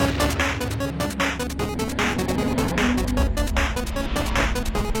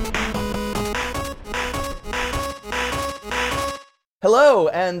Hello,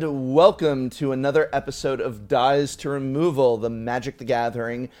 and welcome to another episode of Dies to Removal, the Magic the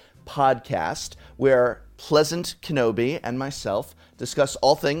Gathering podcast, where Pleasant Kenobi and myself discuss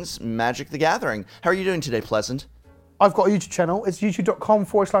all things Magic the Gathering. How are you doing today, Pleasant? I've got a YouTube channel. It's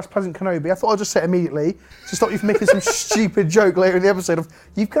youtube.com/Pleasant Kenobi. I thought I'd just say it immediately to stop you from making some stupid joke later in the episode of,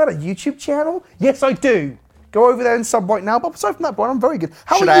 you've got a YouTube channel? Yes, I do. Go over there and sub right now. But aside from that, Brian, I'm very good.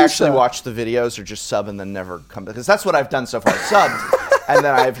 Should I actually watch the videos or just sub and then never come? Because that's what I've done so far. Subbed. And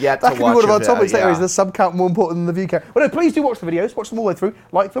then I've yet to watch That could be one of our topics later, yeah. is the sub count more important than the view count. Well, no, please do watch the videos. Watch them all the way through.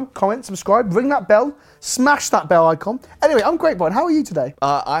 Like them, comment, subscribe, ring that bell, smash that bell icon. Anyway, I'm great, Brian. How are you today?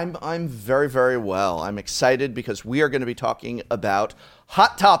 I'm very, very well. I'm excited because we are going to be talking about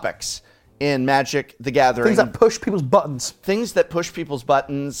hot topics in Magic the Gathering. Things that push people's buttons. Things that push people's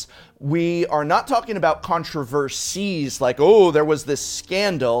buttons. We are not talking about controversies like, oh, there was this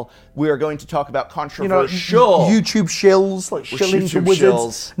scandal. We are going to talk about controversial. YouTube shills, like shilling to YouTube wizards.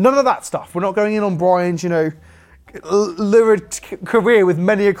 shills. None of that stuff. We're not going in on Brian's, lurid career with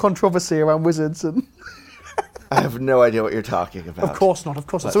many a controversy around wizards. And I have no idea what you're talking about. Of course not.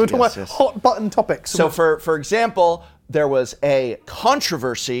 So we're talking about hot button topics. So for example, there was a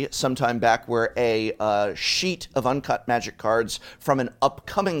controversy sometime back where a sheet of uncut Magic cards from an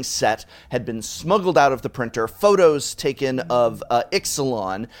upcoming set had been smuggled out of the printer, photos taken of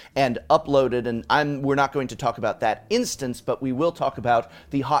Ixalan and uploaded, and we're not going to talk about that instance, but we will talk about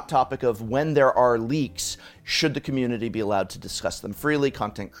the hot topic of when there are leaks, should the community be allowed to discuss them freely?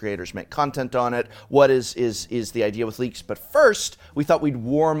 Content creators make content on it. What is the idea with leaks? But first, we thought we'd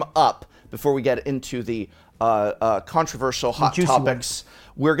warm up before we get into the controversial hot topics.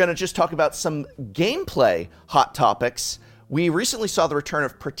 We're going to just talk about some gameplay hot topics. We recently saw the return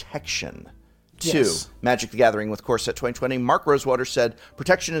of Protection to Magic the Gathering with Core Set 2020. Mark Rosewater said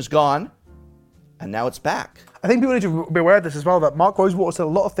Protection is gone, and now it's back. I think people need to be aware of this as well, that Mark Rosewater said a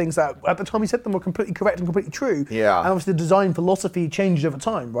lot of things that at the time he said them were completely correct and completely true. Yeah. And obviously the design philosophy changed over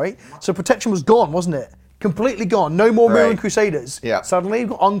time, right? So Protection was gone, wasn't it? Completely gone. No more Mirran Crusaders. Yeah. Suddenly,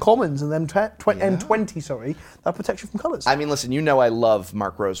 you've got uncommons and then M20, that protection from colors. I mean, listen, I love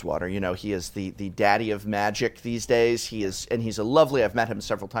Mark Rosewater. He is the daddy of Magic these days. He's a lovely, I've met him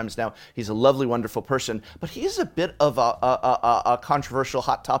several times now. He's a lovely, wonderful person, but he is a bit of a controversial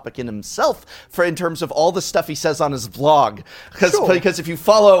hot topic in himself in terms of all the stuff he says on his blog. Because if you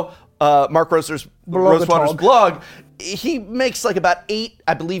follow Mark Rosewater's blog, he makes like about 8,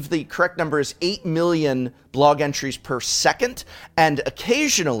 I believe the correct number is 8 million blog entries per second. And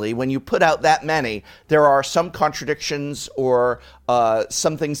occasionally, when you put out that many, there are some contradictions or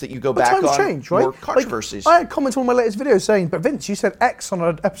some things that you go back on. Times change, right? Or controversies. I had comments on my latest video saying, but Vince, you said X on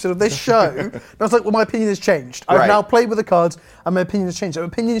an episode of this show. And I was like, well, my opinion has changed. I've now played with the cards and my opinion has changed. So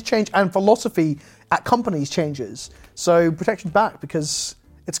opinions change and philosophy at companies changes. So Protection's back because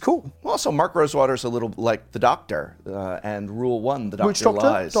it's cool. Well, also, Mark Rosewater's a little like the Doctor, and Rule 1, the Doctor Which Doctor?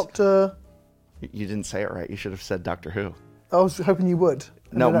 lies. Doctor? You didn't say it right. You should have said Doctor Who. I was hoping you would.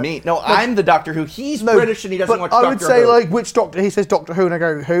 No, I'm the Doctor Who. He's British and he doesn't watch Doctor Who. I would say, like, which Doctor? He says Doctor Who, and I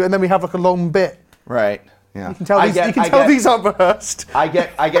go, who? And then we have, like, a long bit. Right. Yeah. You can tell these aren't rehearsed. I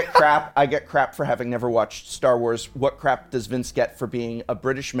get crap. I get crap for having never watched Star Wars. What crap does Vince get for being a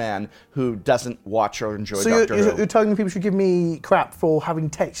British man who doesn't watch or enjoy Doctor Who? So you're telling me people should give me crap for having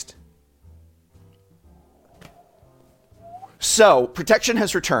taste? So, Protection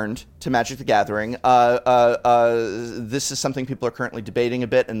has returned to Magic the Gathering. This is something people are currently debating a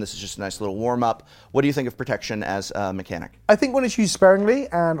bit, and this is just a nice little warm-up. What do you think of Protection as a mechanic? I think when it's used sparingly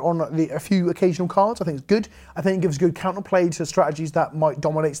and on a few occasional cards, I think it's good. I think it gives good counterplay to strategies that might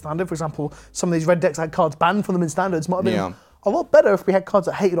dominate Standard. For example, some of these red decks had cards banned from them in Standards. Might have been a lot better if we had cards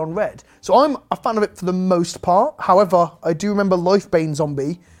that hated on red. So I'm a fan of it for the most part. However, I do remember Lifebane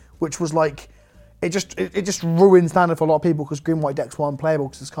Zombie, which was like, it just ruined Standard for a lot of people because green-white decks were unplayable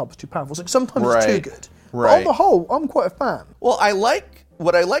because this card was too powerful. So sometimes it's too good. But on the whole, I'm quite a fan. Well,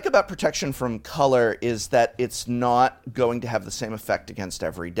 what I like about Protection from color is that it's not going to have the same effect against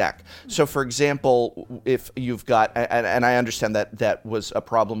every deck. So, for example, if you've got, and I understand that was a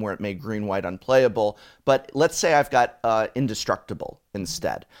problem where it made green-white unplayable, but let's say I've got Indestructible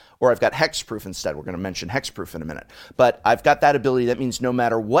instead, or I've got Hexproof instead. We're going to mention Hexproof in a minute. But I've got that ability. That means no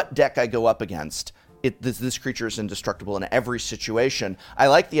matter what deck I go up against, this creature is indestructible in every situation. I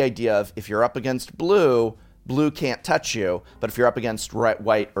like the idea of if you're up against blue can't touch you, but if you're up against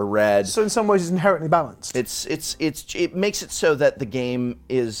white or red, so in some ways it's inherently balanced. It makes it so that the game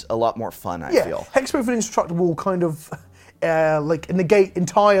is a lot more fun. I feel Hexproof and Indestructible kind of negate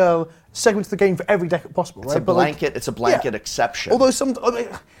entire segments of the game for every deck possible. It's right? It's a blanket exception. Although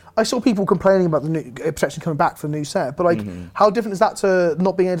I saw people complaining about the new protection coming back for the new set, but how different is that to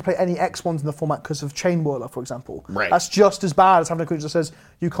not being able to play any X1s in the format because of Chain Whirler, for example? Right. That's just as bad as having a creature that says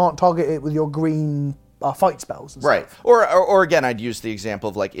you can't target it with your green fight spells. And right. stuff. Or again, I'd use the example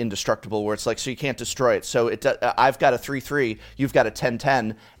of like Indestructible, where it's like, so you can't destroy it. So I've got a 3/3, you've got a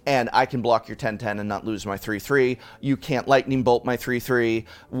 10/10, and I can block your 10/10 and not lose my 3/3. You can't lightning bolt my 3/3,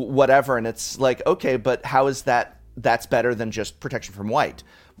 whatever. And it's like, okay, but how is that's better than just protection from white?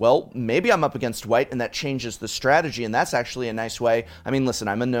 Well, maybe I'm up against white, and that changes the strategy, and that's actually a nice way. I mean, listen,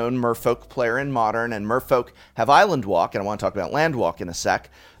 I'm a known Merfolk player in Modern, and Merfolk have Island Walk, and I want to talk about Land Walk in a sec.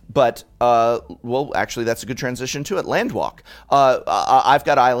 But, well, actually, that's a good transition to it. Land Walk. I've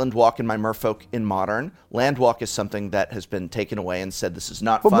got Island Walk in my Merfolk in Modern. Land Walk is something that has been taken away and said this is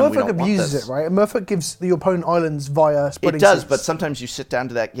not fun. Merfolk abuses it, right? And Merfolk gives the opponent islands via spreading It does, seas. but sometimes you sit down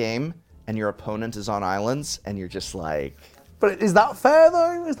to that game, and your opponent is on islands, and you're just like... But is that fair,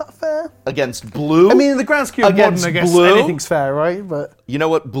 though? Is that fair? Against blue? I mean, in the grand scheme of Modern, Against I guess blue? anything's fair, right? But You know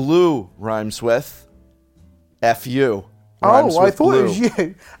what blue rhymes with? F-U. Rhymes I with thought blue. it was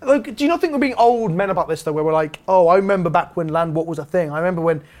you. Like, do you not think we're being old men about this, though, where we're like, oh, I remember back when Land Walk was a thing. I remember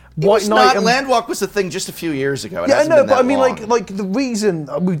when White Knight... Land Walk was a thing just a few years ago. It Yeah, I hasn't know, been but that I mean, long. like the reason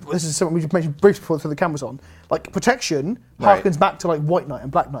this is something we just mentioned briefly before the camera's on. Like protection Right. harkens back to like White Knight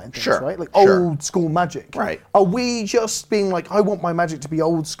and Black Knight and things, Sure, right? Like sure. old school magic. Right. Are we just being like, I want my magic to be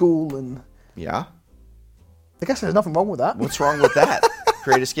old school, and Yeah? I guess there's nothing wrong with that. What's wrong with that?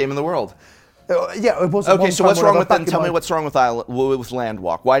 Greatest game in the world. Yeah, it was. Okay, so what's wrong with then? Tell me what's wrong with Land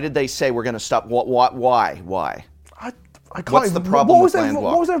Walk. Why did they say we're going to stop? Why? I can't What's even, the problem what was with their, Land What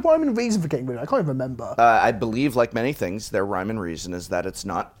Walk? was their rhyme and reason for getting rid of it? I can't even remember. I believe, like many things, their rhyme and reason is that it's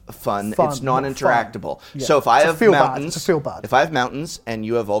not fun, Fun, it's not non-interactable. fun. Yeah. So if I It's a have feel bad. mountains, It's a feel bad. if I have mountains and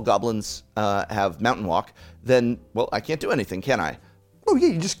you have all goblins have Mountain Walk, then, well, I can't do anything, can I? Oh yeah,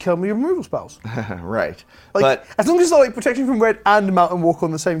 you just kill me with removal spells. Right. Like, But as long as it's not like protection from red and Mountain Walk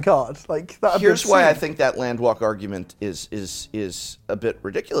on the same card, like that. here's why I think that Land Walk argument is a bit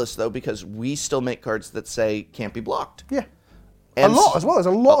ridiculous, though, because we still make cards that say can't be blocked. Yeah. And a lot as well. There's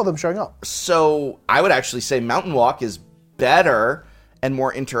a lot of them showing up. So I would actually say Mountain Walk is better and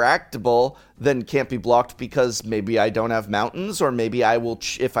more interactable than can't be blocked, because maybe I don't have mountains, or maybe I will,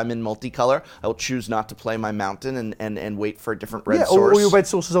 if I'm in multicolor, I will choose not to play my mountain and wait for a different red source. Or your red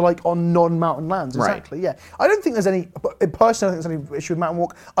sources are like on non-mountain lands. Exactly. Yeah. I don't think there's any. Personally, I don't think there's any issue with Mountain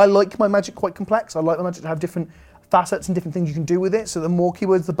Walk. I like my magic quite complex. I like my magic to have different facets and different things you can do with it, so the more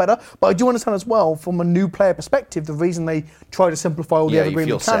keywords the better. But I do understand as well, from a new player perspective, the reason they try to simplify all the evergreen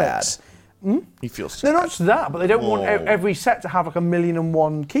mechanics. You feel sad. No, not just that, but they don't want every set to have like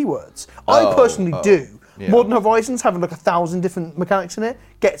 1,000,001 keywords. I personally do. Yeah. Modern Horizons having like 1,000 different mechanics in it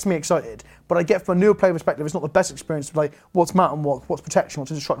gets me excited. But I get from a newer player perspective, it's not the best experience of like what's Mountain Walk, what's protection,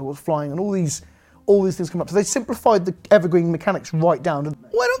 what's indestructible, what's flying, and all these things come up. So they simplified the evergreen mechanics right down, didn't they?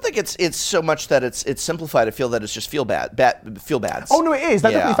 Well, I don't think it's so much that it's simplified. I feel that it's just feel bads. Oh no, it is.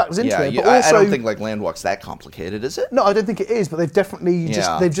 That definitely factors into it. But I also, don't think like Land Walk's that complicated, is it? no, I don't think it is. But they've definitely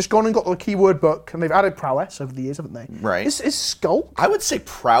they've just gone and got the keyword book, and they've added prowess over the years, haven't they? Right. Is Skulk? I would say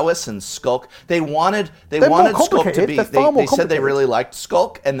prowess and Skulk. They wanted more Skulk to be. complicated. They're far more They said they complicated. really liked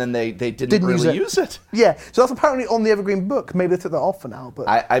Skulk, and then they didn't really use it. Yeah, so that's apparently on the evergreen book. Maybe they took that off for now, but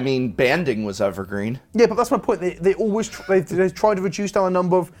I mean, banding was evergreen. yeah, but that's my point. They always they try to reduce down the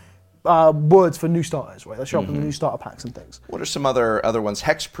number of words for new starters, right? They show up in the new starter packs and things. What are some other ones?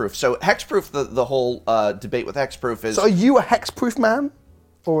 Hexproof. So Hexproof, the whole debate with Hexproof is. So are you a hexproof man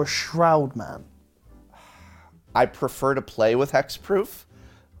or a shroud man? I prefer to play with Hexproof,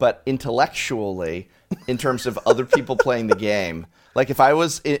 but intellectually, in terms of other people playing the game, like if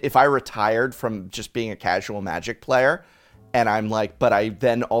I retired from just being a casual Magic player, and I'm like, but I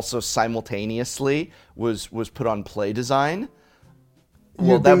then also simultaneously was put on play design.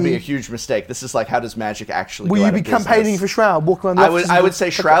 Well, that would be a huge mistake. This is like, how does Magic actually? Will go you out be of business? campaigning for Shroud? Walking around the offices I would with- say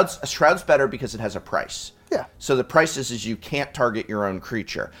Shroud's better because it has a price. Yeah. So the price is you can't target your own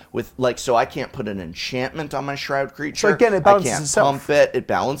creature with so I can't put an enchantment on my Shroud creature. So again, it balances I can't itself. pump it. It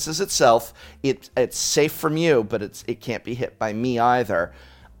balances itself. It's safe from you, but it can't be hit by me either.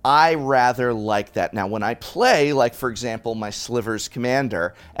 I rather like that. Now, when I play, like for example, my Slivers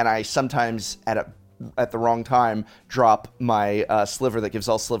Commander, and I sometimes at the wrong time drop my Sliver that gives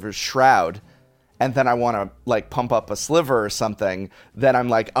all Slivers Shroud, and then I want to like pump up a Sliver or something, then I'm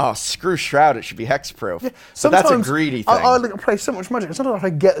like, oh, screw Shroud, it should be hexproof. So that's a greedy thing. I play so much Magic, and sometimes I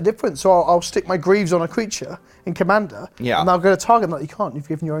get the difference. So I'll stick my Greaves on a creature in Commander, Yeah. and I'll go to target them. Like, you can't. You've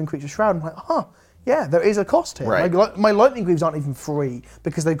given your own creature Shroud. I'm like, Yeah, there is a cost here. Right. My Lightning Greaves aren't even free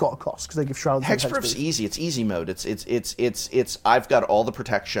because they've got a cost because they give Shrouds. Hexproof's easy. It's easy mode. It's. I've got all the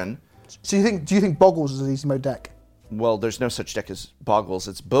protection. So do you think Boggles is an easy mode deck? Well, there's no such deck as Boggles.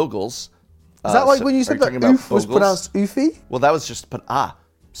 It's Bogles. Is that like when you said that Oof was pronounced Oofy? Well, that was just. But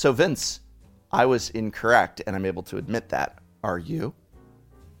so Vince, I was incorrect, and I'm able to admit that. Are you?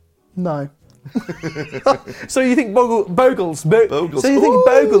 No. So you think Bogles? Bogles. So you think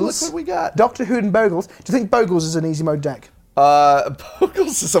Bogles? Look what we got. Doctor Who and Bogles. Do you think Bogles is an easy mode deck?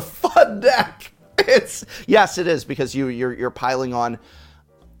 Bogles is a fun deck. Yes, it is because you're piling on.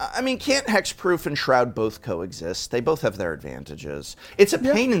 I mean, can't Hexproof and Shroud both coexist? They both have their advantages. It's a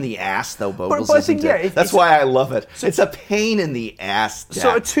pain in the ass, though, Bogles but I think, isn't it? That's why I love it. It's a pain in the ass deck.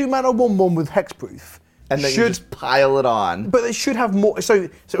 So a 2-mana 1/1 with Hexproof. And then you just pile it on. But they should have more. So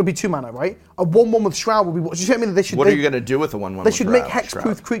it would be 2 mana, right? A 1/1 with Shroud would be what? Do you see what I mean? What are you going to do with a 1/1? They should make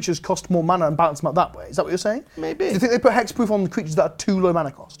Hexproof creatures cost more mana and balance them out that way. Is that what you're saying? Maybe. Do you think they put Hexproof on the creatures that are 2 low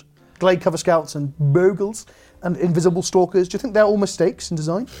mana cost? Glade Cover Scouts and Bogles and Invisible Stalkers. Do you think they're all mistakes in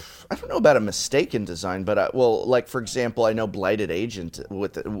design? I don't know about a mistake in design, but like for example, I know Blighted Agent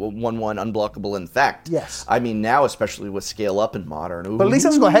with 1/1 unblockable Infect. Yes. I mean now, especially with Scale Up in Modern. Ooh. But at least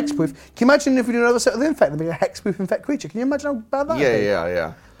that's got Hexproof. Can you imagine if we do another set of Infect and make a Hexproof Infect creature? Can you imagine how bad that would be?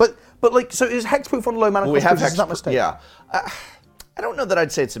 Yeah. But like, so is Hexproof on low mana cost creatures, is that a mistake? Yeah. I don't know that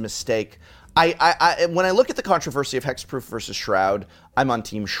I'd say it's a mistake. I when I look at the controversy of Hexproof versus Shroud, I'm on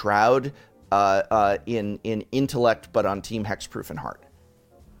Team Shroud in intellect, but on Team Hexproof and heart.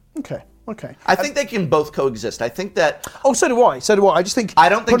 Okay. I think they can both coexist. I think that. Oh, so do I. I just think. I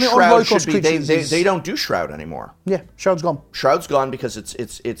don't think Shroud should be. Creatures they don't do Shroud anymore. Yeah, Shroud's gone. Shroud's gone because it's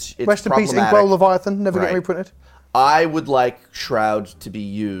Rest in peace, Inkwell Leviathan. Never get reprinted. I would like Shroud to be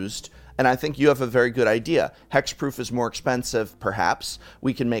used. And I think you have a very good idea. Hexproof is more expensive, perhaps.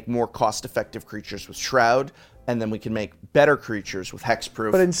 We can make more cost-effective creatures with Shroud, and then we can make better creatures with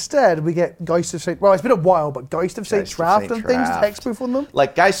Hexproof. But instead, we get Geist of St. Well, it's been a while, but Geist of St. Traft and things with Hexproof on them.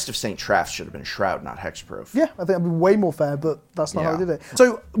 Like Geist of St. Traft should have been Shroud, not Hexproof. Yeah, I think that'd be way more fair, but that's not how we did it.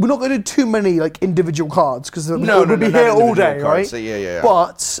 So we're not going to do too many like individual cards because we'll be here all day, right? Yeah.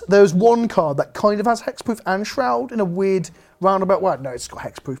 But there's one card that kind of has Hexproof and Shroud in a weird roundabout way. No, it's got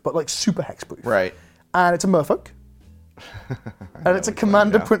Hexproof, but like super Hexproof. Right. And it's a Merfolk. And it's a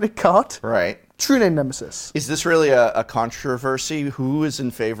commander printed card. Right. True Name Nemesis. Is this really a controversy? Who is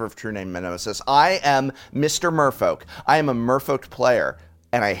in favor of True Name Nemesis? I am Mr. Merfolk. I am a Merfolk player,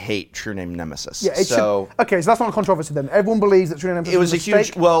 and I hate True Name Nemesis. Yeah, so that's not a controversy then. Everyone believes that True Name Nemesis was a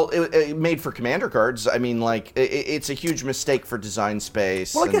mistake. It made for commander cards. I mean, like, it's a huge mistake for design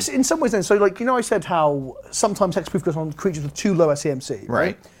space. Well, I guess in some ways then, so like, I said how sometimes Hexproof goes on creatures with too low SCMC,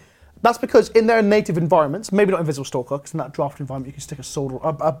 right? That's because in their native environments, maybe not Invisible Stalker, because in that draft environment you can stick a sword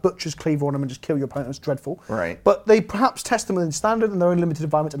or a Butcher's Cleaver on them and just kill your opponent. It's dreadful. Right. But they perhaps test them within standard in their own limited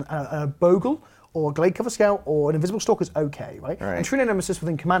environment, and a Bogle or a Glade Cover Scout or an Invisible Stalker is okay, right? And True Name Nemesis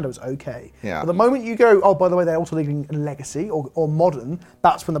within Commando is okay. Yeah. But the moment you go, oh, by the way, they're also leaving Legacy or Modern,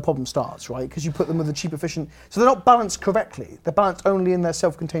 that's when the problem starts, right? Because you put them with a cheap, efficient... So they're not balanced correctly. They're balanced only in their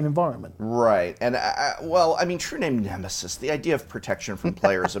self-contained environment. Right. And, True Name Nemesis, the idea of protection from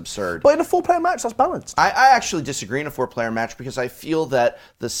player is absurd. But in a 4-player match, that's balanced. I actually disagree in a 4-player match because I feel that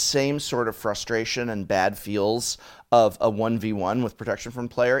the same sort of frustration and bad feels of a 1v1 with protection from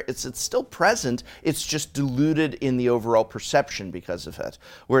player, it's still present, it's just diluted in the overall perception because of it.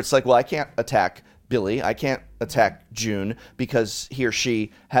 Where it's like, well, I can't attack Billy, I can't attack June because he or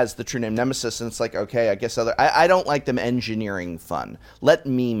she has the True Name Nemesis, and it's like, okay, I guess I don't like them engineering fun. Let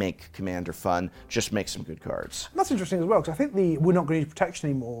me make Commander fun, just make some good cards. And that's interesting as well, because I think the we're not going to use protection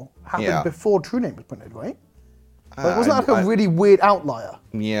anymore happened before True Name was printed, right? Like, wasn't that like a really weird outlier?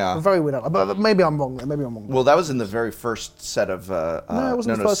 Yeah. A very weird outlier. But maybe I'm wrong there. Well, that was in the very first set of... no, it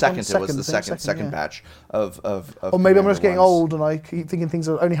wasn't the first second. One. It was the second batch of or maybe I'm just getting old and I keep thinking things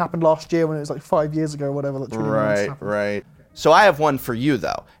that only happened last year when it was like 5 years ago or whatever. Right. So I have one for you,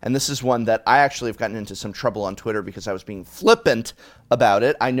 though. And this is one that I actually have gotten into some trouble on Twitter because I was being flippant about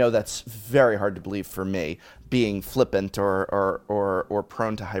it. I know that's very hard to believe for me, being flippant or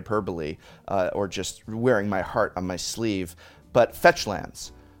prone to hyperbole or just wearing my heart on my sleeve. But fetch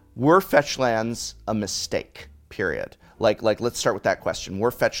lands. Were fetch lands a mistake, period? Like let's start with that question.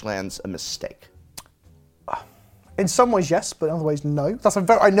 Were fetch lands a mistake? In some ways, yes, but in other ways, no.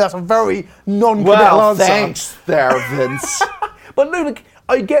 I know that's a very non-committal answer. Thanks there, Vince. But no, like,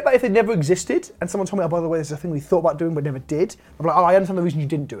 I get that if they never existed, and someone told me, oh, by the way, this is a thing we thought about doing but never did, I'm like, oh, I understand the reason you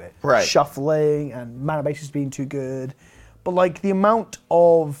didn't do it. Right. Shuffling and mana bases being too good. But like the amount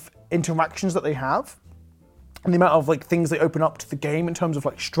of interactions that they have, and the amount of like things they open up to the game in terms of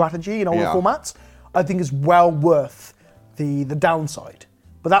like strategy and all the formats, I think is well worth the downside.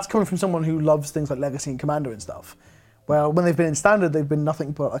 But that's coming from someone who loves things like Legacy and Commander and stuff. Well, when they've been in Standard, they've been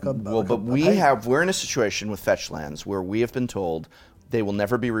nothing but like a... We're in a situation with fetch lands where we have been told they will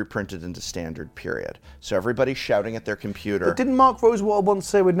never be reprinted into Standard, period. So everybody's shouting at their computer. But didn't Mark Rosewater once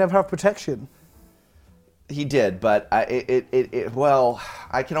say we'd never have protection? He did, but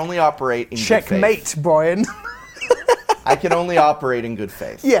I can only operate in Checkmate, good faith. Brian. I can only operate in good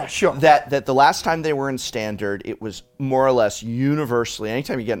faith. Yeah, sure. That the last time they were in Standard, it was more or less universally,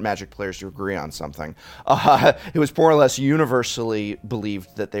 anytime you get Magic players to agree on something, it was more or less universally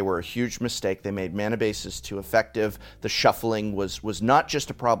believed that they were a huge mistake. They made mana bases too effective. The shuffling was not just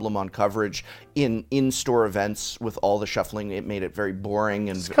a problem on coverage. In in-store events with all the shuffling, it made it very boring.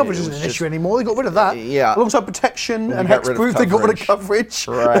 And coverage isn't an issue anymore. They got rid of that. Yeah. Alongside protection and hexproof, they got rid of coverage.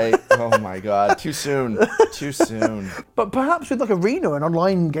 Right. Oh my God. Too soon. Too soon. But perhaps with like Arena and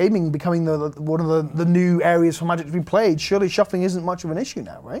online gaming becoming one of the new areas for Magic to be played, surely shuffling isn't much of an issue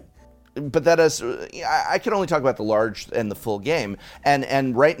now, right? But that is, I can only talk about the large and the full game.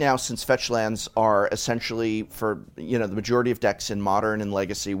 And right now, since fetch lands are essentially for, the majority of decks in Modern and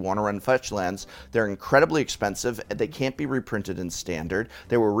Legacy want to run fetch lands, they're incredibly expensive. They can't be reprinted in Standard.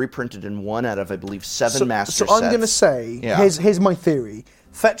 They were reprinted in one out of, I believe, seven master sets. So I'm going to say, here's my theory.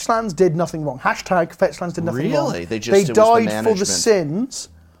 Fetch lands did nothing wrong. Hashtag fetch lands did nothing wrong. Really? They died for the sins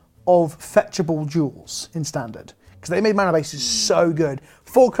of fetchable jewels in Standard. Because they made mana bases so good.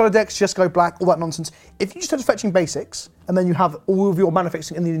 4-color decks, just go black, all that nonsense. If you just have fetching basics, and then you have all of your mana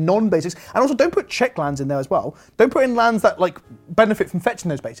fixing in the non-basics, and also don't put check lands in there as well. Don't put in lands that benefit from fetching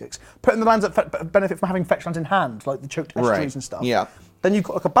those basics. Put in the lands that benefit from having fetch lands in hand, like the choked estuaries and stuff. Yeah. Then you've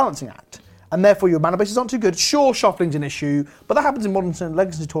got a balancing act. And therefore your mana bases aren't too good. Sure, shuffling's an issue, but that happens in Modern and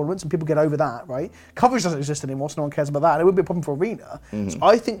Legacy tournaments, and people get over that, right? Coverage doesn't exist anymore, so no one cares about that, and it would be a problem for Arena. So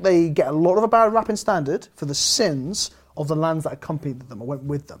I think they get a lot of a bad rap in Standard for the sins of the lands that accompanied them or went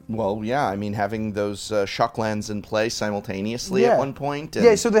with them. Well, yeah, I mean, having those shock lands in play simultaneously at one point.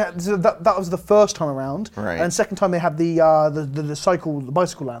 And so that was the first time around. Right. And second time they had the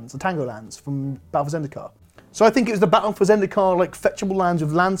bicycle lands, the Tango lands from Battle for Zendikar. So I think it was the Battle for Zendikar, fetchable lands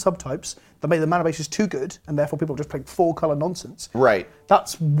with land subtypes that made the mana bases too good, and therefore people just played 4-color nonsense. Right.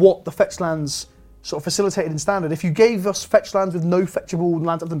 That's what the fetch lands sort of facilitated in Standard. If you gave us fetch lands with no fetchable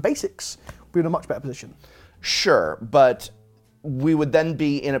lands other than basics, we're in a much better position. Sure, but we would then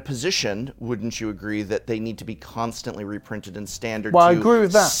be in a position, wouldn't you agree, that they need to be constantly reprinted in Standard I agree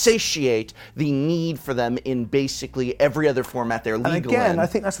with that. Satiate the need for them in basically every other format they're legal in. And again, I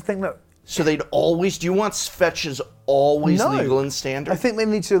think that's the thing that... So they'd always... Do you want fetches always legal in Standard? I think they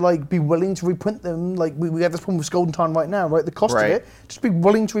need to be willing to reprint them. We have this problem with Golden Time right now, right? The cost of it, just be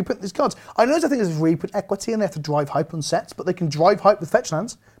willing to reprint these cards. I know there's a thing there's reprint equity and they have to drive hype on sets, but they can drive hype with fetch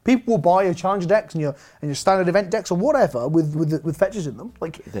lands. People will buy your challenger decks and your standard event decks or whatever with fetches in them. They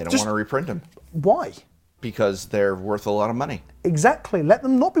don't want to reprint them. Why? Because they're worth a lot of money. Exactly. Let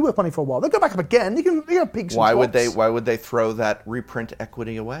them not be worth money for a while. They'll go back up again. You can peaks and troughs. Why would they throw that reprint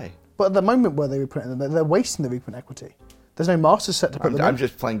equity away? But at the moment where they reprint them, they're wasting the reprint equity. There's no master set to put them in. I'm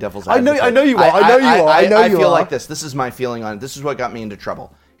just playing devil's advocate. I know you are. I feel like this. This is my feeling on it. This is what got me into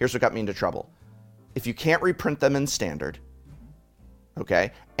trouble. Here's what got me into trouble. If you can't reprint them in Standard,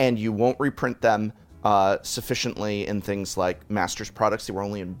 okay, and you won't reprint them sufficiently in things like Masters products, they were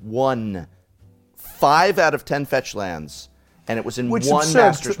only in 5 out of 10 fetch lands. And it was in one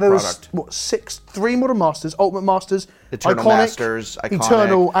Masters product. Was, 3 Modern Masters, Ultimate Masters, Eternal Iconic, Masters, Iconic,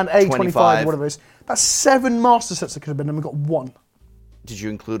 Eternal, and A25, 25. whatever it is. That's 7 Master sets that could have been, and we got 1. Did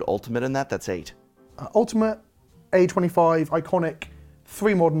you include Ultimate in that? That's 8. Ultimate, A25, Iconic,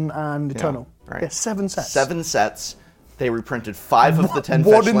 3 Modern, and Eternal. Yeah, right. Yeah, 7 sets. 7 sets. They reprinted 5 of the 10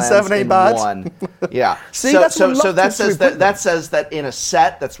 1 fetch in lands 7 ain't in bad. 1. Yeah. See, so that says that in a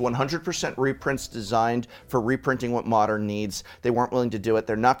set that's 100% reprints designed for reprinting what Modern needs, they weren't willing to do it.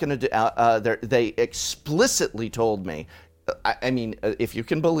 They're not going to do. They explicitly told me. I mean, if you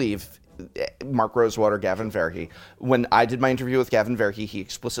can believe. Mark Rosewater, Gavin Verhey. When I did my interview with Gavin Verhey, he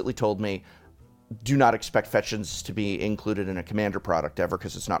explicitly told me, do not expect fetches to be included in a Commander product ever,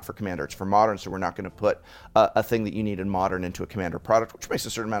 because it's not for Commander, it's for Modern, so we're not going to put a thing that you need in Modern into a Commander product, which makes a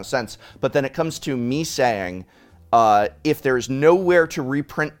certain amount of sense. But then it comes to me saying, if there's nowhere to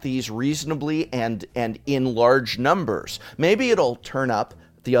reprint these reasonably and in large numbers, maybe it'll turn up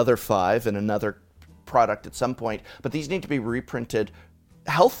the other 5 in another product at some point, but these need to be reprinted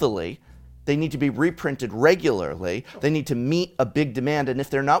healthily They need to be reprinted regularly. They need to meet a big demand. And if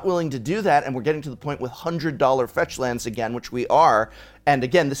they're not willing to do that, and we're getting to the point with $100 fetch lands again, which we are, and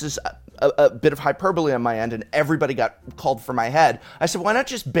again, this is a bit of hyperbole on my end, and everybody got called for my head. I said, why not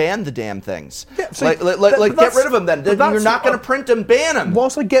just ban the damn things? Yeah, so get rid of them then. You're not going to print them, ban them.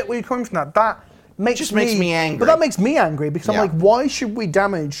 Whilst I get where you're coming from, that makes me angry. But that makes me angry because I'm like, why should we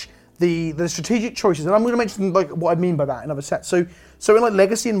damage the strategic choices? And I'm going to mention like what I mean by that in another set. So in like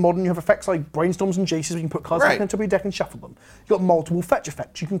Legacy and Modern, you have effects like Brainstorms and Jaces, where you can put cards on the top of your deck and shuffle them. You've got multiple fetch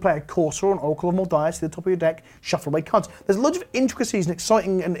effects. You can play a Corsair or an Oracle of Mordias to the top of your deck, shuffle away cards. There's loads of intricacies and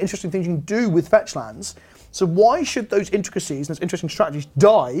exciting and interesting things you can do with fetch lands. So why should those intricacies and those interesting strategies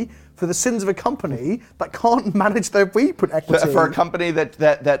die for the sins of a company that can't manage their reprint equity? For a company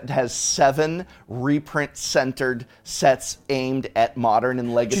that has 7 reprint-centered sets aimed at Modern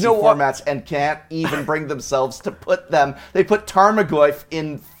and Legacy formats and can't even bring themselves to put them. They put Tarmogoyf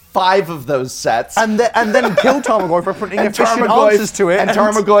in 5 of those sets. And then kill Tarmogoyf for putting efficient answers to it. And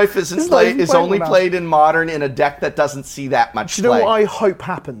Tarmogoyf is only played in Modern in a deck that doesn't see that much play. Do you know what I hope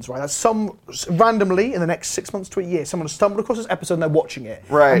happens, right? That randomly, in the next 6 months to a year, someone has stumbled across this episode and they're watching it.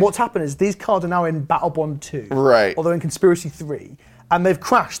 Right. And what's happened is these cards are now in Battle Bond 2. Right. Or they're in Conspiracy 3. And they've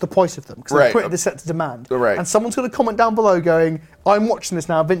crashed the price of them because they've printed this set to demand. Right. And someone's going to comment down below going, I'm watching this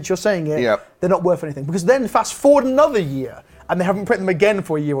now, Vince, you're saying it. Yep. They're not worth anything. Because then fast forward another year, and they haven't printed them again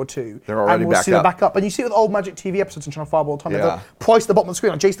for a year or two. They're already and we'll back see up. them back up. And you see it with old Magic TV episodes in Channel 5 all the time. They've got price at the bottom of the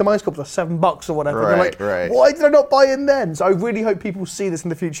screen, like Jace the Mind Sculptor, $7 or whatever. Right, and you're like, why did I not buy in then? So I really hope people see this in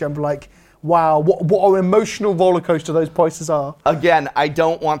the future and be like, wow, what an emotional roller coaster those prices are. Again, I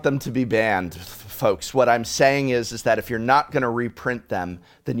don't want them to be banned, folks. What I'm saying is that if you're not going to reprint them,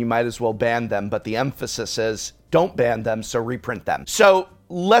 then you might as well ban them. But the emphasis is don't ban them, so reprint them. So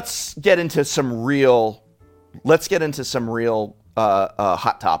let's get into some real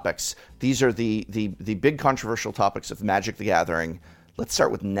hot topics. These are the big controversial topics of Magic the Gathering. Let's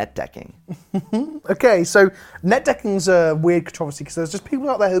start with net decking. Okay, so net decking's a weird controversy because there's just people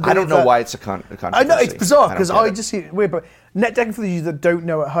out there who believe I don't know why it's a controversy. I know, it's bizarre because I just see it weird, but net decking, for those of you that don't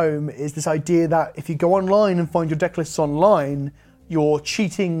know at home, is this idea that if you go online and find your deck lists online, you're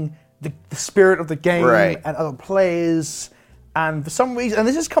cheating the spirit of the game and other players, and for some reason, and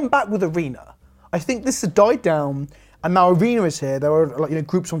this has come back with Arena. I think this has died down, and now Arena is here. There are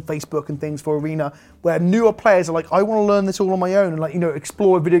groups on Facebook and things for Arena where newer players are like, I want to learn this all on my own and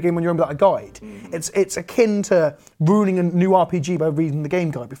explore a video game on your own without a guide. It's akin to ruining a new RPG by reading the game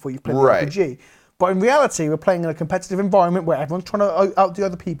guide before you play the RPG. But in reality, we're playing in a competitive environment where everyone's trying to outdo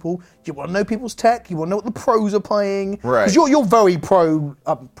other people. You want to know people's tech. You want to know what the pros are playing. Because you're very not pro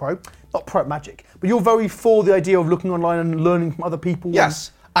at Magic, but you're very for the idea of looking online and learning from other people.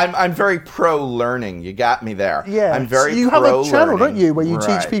 Yes. I'm very pro learning. You got me there. Yeah. I'm very so you pro have a channel, learning. don't you, where you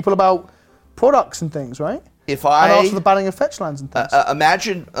teach people about products and things, right? And also the banning of fetch lands and things.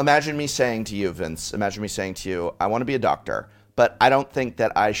 Imagine me saying to you, Vince. Imagine me saying to you, I want to be a doctor, but I don't think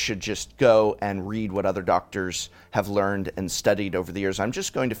that I should just go and read what other doctors have learned and studied over the years. I'm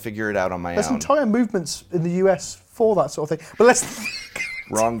just going to figure it out on my own. There's entire movements in the US for that sort of thing. But let's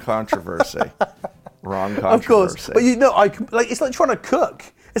wrong controversy. Wrong controversy. Of course, but it's like trying to cook.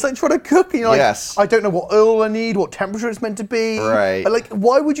 It's like trying to cook, and you're like, I don't know what oil I need, what temperature it's meant to be. Right. Like,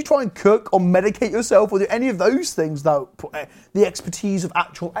 why would you try and cook or medicate yourself or do any of those things without the expertise of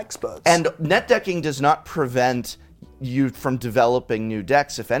actual experts? And net decking does not prevent you from developing new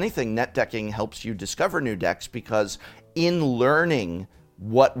decks. If anything, net decking helps you discover new decks because in learning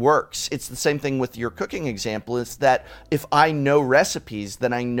what works, it's the same thing with your cooking example, is that if I know recipes,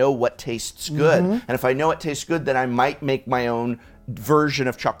 then I know what tastes good. And if I know what tastes good, then I might make my own version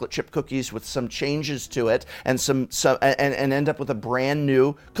of chocolate chip cookies with some changes to it and and end up with a brand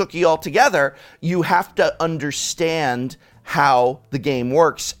new cookie altogether. You have to understand how the game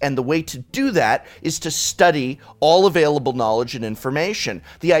works, and the way to do that is to study all available knowledge and information.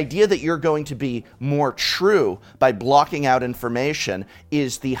 The idea that you're going to be more true by blocking out information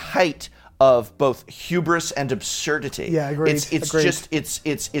is the height of both hubris and absurdity. Yeah, agreed.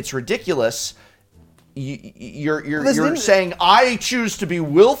 It's ridiculous. You're saying I choose to be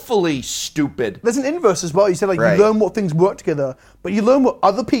willfully stupid. There's an inverse as well. You said you learn what things work together, but you learn what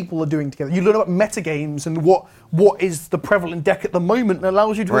other people are doing together. You learn about metagames and what is the prevalent deck at the moment, and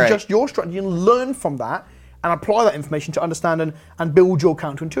allows you to adjust your strategy and learn from that and apply that information to understand and build your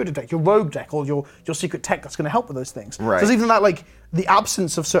counterintuitive deck, your rogue deck, or your secret tech that's going to help with those things. Right. So there's even that, the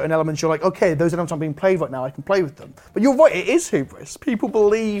absence of certain elements, you're like, okay, those elements aren't being played right now, I can play with them. But you're right, it is hubris. People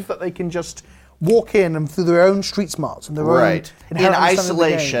believe that they can just walk in and through their own street smarts and their own in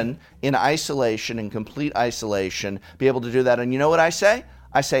isolation, in complete isolation, be able to do that. And you know what I say?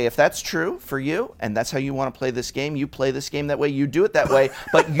 I say, if that's true for you, and that's how you want to play this game, you play this game that way, you do it that way,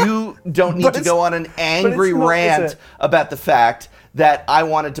 but you don't need to go on an angry rant about the fact that I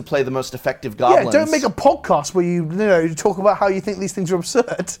wanted to play the most effective goblins. Yeah, don't make a podcast where you talk about how you think these things are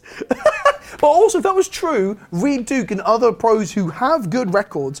absurd. But also, if that was true, Reed Duke and other pros who have good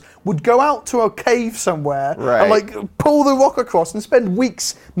records would go out to a cave somewhere and like pull the rock across and spend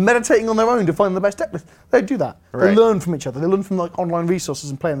weeks meditating on their own to find the best deck list. They'd do that. They learn from each other. They learn from like online resources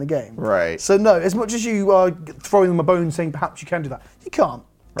and playing the game. Right. So no, as much as you are throwing them a bone saying perhaps you can do that, you can't.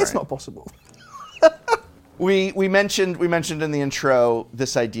 It's not possible. We mentioned in the intro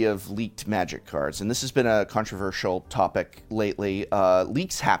this idea of leaked Magic cards, and this has been a controversial topic lately.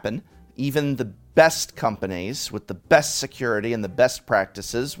 Leaks happen. Even the best companies with the best security and the best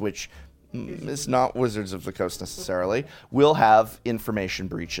practices, which is not Wizards of the Coast necessarily, will have information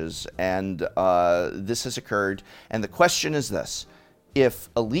breaches. And this has occurred. And the question is this. If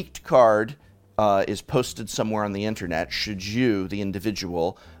a leaked card is posted somewhere on the internet, should you, the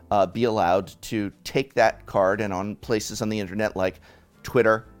individual, be allowed to take that card and on places on the internet like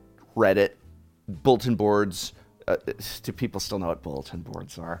Twitter, Reddit, bulletin boards? Do people still know what bulletin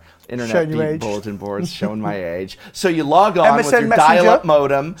boards are? Internet bulletin boards, showing my age. So you log on with your dial-up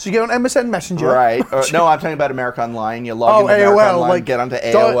modem. So you get on MSN Messenger. Right. No, I'm talking about America Online. You log into AOL, America Online, like get onto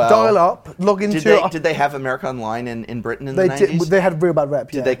AOL. Dial up, log into... Did they have America Online in Britain in the 90s? They had a real bad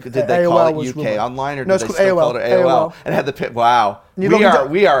rep, yeah. Did they call it UK Online, or did they still call it AOL? And had the... Wow.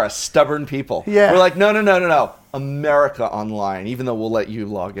 We are a stubborn people. Yeah. We're like, no. America Online, even though we'll let you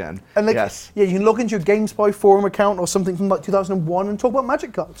log in. And yes. Yeah, you can log into your GameSpy forum account or something from like 2001 and talk about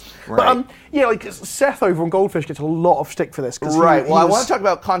Magic cards. Right. But like Seth over on Goldfish gets a lot of stick for this. Right. I want to talk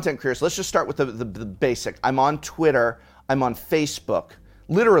about content creators. Let's just start with the basic. I'm on Twitter. I'm on Facebook.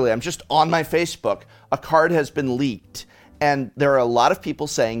 Literally, I'm just on my Facebook. A card has been leaked. And there are a lot of people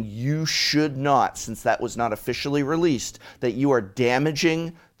saying you should not, since that was not officially released, that you are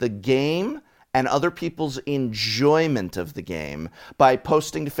damaging the game and other people's enjoyment of the game by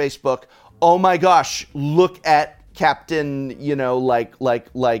posting to Facebook, oh my gosh, look at Captain,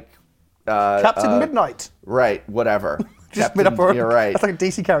 Captain Midnight. Right, whatever. Just made up a, you're right. That's like a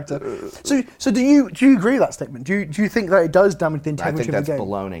DC character. So do you agree with that statement? Do you think that it does damage the integrity of the game? I think that's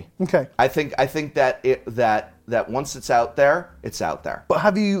baloney. Okay. I think that once it's out there, it's out there. But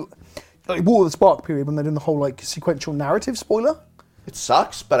have you, like War of the Spark period, when they're doing the whole like sequential narrative spoiler? It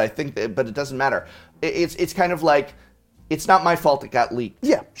sucks, but but it doesn't matter. It's kind of like, it's not my fault it got leaked.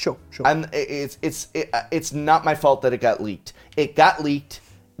 Yeah, sure. And it's not my fault that it got leaked. It got leaked.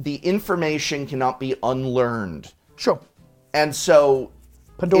 The information cannot be unlearned. Sure. And so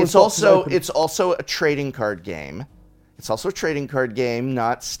Pandora's it's also a trading card game. It's also a trading card game,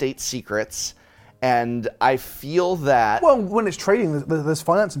 not state secrets. And I feel that... Well, when it's trading, there's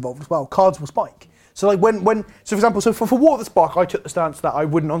finance involved as well. Cards will spike. So like for example, for War of the Spark, I took the stance that I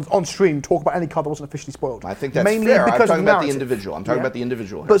wouldn't on stream talk about any card that wasn't officially spoiled. I think that's fair. I'm talking about the individual. About the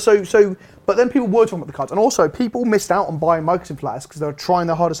individual here. But then people were talking about the cards, and also people missed out on buying Microsoft Flash because they were trying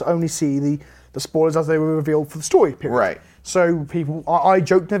their hardest to only see the spoilers as they were revealed for the story period. Right. So I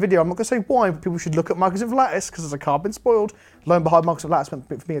joked in the video, I'm not going to say why, but people should look at Microsoft Lattice because there's a card been spoiled. Lo and behold, Microsoft Lattice went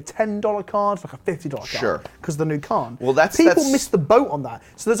from being a $10 card to like a $50 card because of the new card. Well, people missed the boat on that.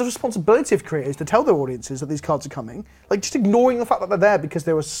 So there's a responsibility of creators to tell their audiences that these cards are coming. Like just ignoring the fact that they're there because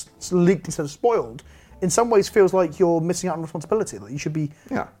they were leaked instead of spoiled, in some ways feels like you're missing out on responsibility. Like you should be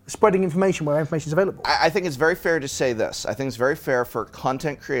spreading information where information is available. I think it's very fair to say this. I think it's very fair for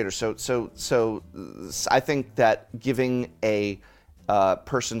content creators. So I think that giving a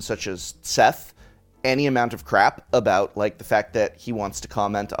person such as Seth any amount of crap about like the fact that he wants to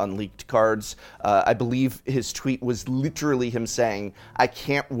comment on leaked cards. I believe his tweet was literally him saying, "I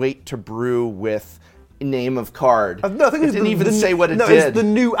can't wait to brew with name of card." No, I think it didn't even say what it did. No, it's the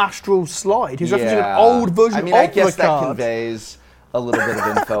new Astral Slide. He's referencing an old version of the card. I guess that conveys a little bit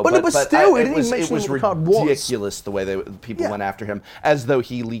of info, but still, it was ridiculous the way people went after him, as though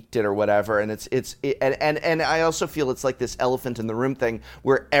he leaked it or whatever. And and I also feel it's like this elephant in the room thing,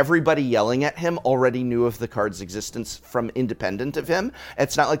 where everybody yelling at him already knew of the card's existence from independent of him.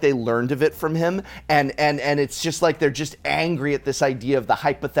 It's not like they learned of it from him, and it's just like they're just angry at this idea of the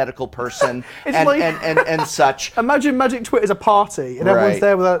hypothetical person and such. Imagine Magic Twitter is a party, and everyone's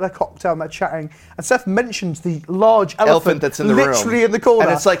there with their cocktail and they're chatting, and Seth mentions the large elephant that's in the room. In the corner.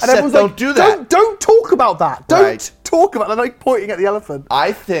 And it's like, Seth, don't do that. Don't talk about that. Don't talk about that. They're like pointing at the elephant.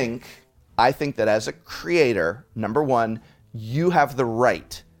 I think that as a creator, number one, you have the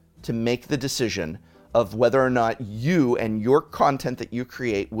right to make the decision of whether or not you and your content that you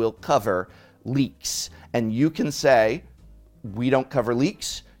create will cover leaks. And you can say, we don't cover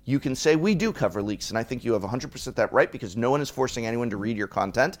leaks. You can say we do cover leaks. And I think you have 100% that right, because no one is forcing anyone to read your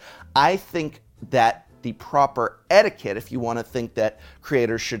content. I think that the proper etiquette, if you want to think that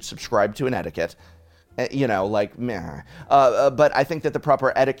creators should subscribe to an etiquette, but I think that the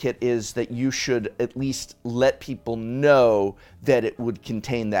proper etiquette is that you should at least let people know that it would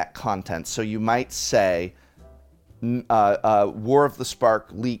contain that content. So you might say, War of the Spark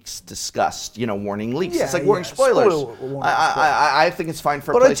leaks discussed, warning leaks. It's like warning spoilers. I think it's fine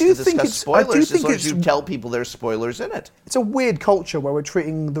for a place to discuss spoilers as long as you tell people there's spoilers in it. It's a weird culture where we're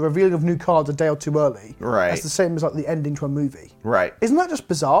treating the revealing of new cards a day or two early. Right. That's the same as like the ending to a movie. Right. Isn't that just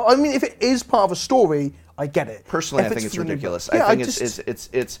bizarre? I mean, if it is part of a story, I get it. Personally, I think it's ridiculous. I think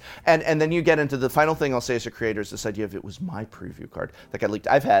it's and then you get into the final thing I'll say as a creator is this idea of it was my preview card that got leaked.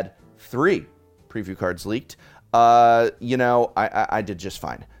 I've had 3 preview cards leaked. I did just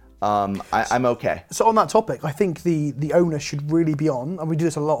fine. I'm okay. So on that topic, I think the owner should really be on, and we do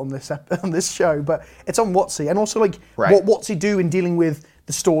this a lot on this show, but it's on WotC, and also what WotC do in dealing with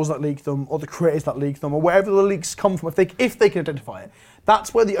the stores that leak them, or the creators that leak them, or wherever the leaks come from, if they can identify it.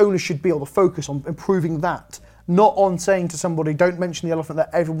 That's where the owner should be able to focus on improving that, not on saying to somebody, don't mention the elephant that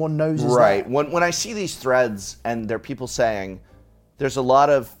everyone knows is right. there. When I see these threads and there are people saying there's a lot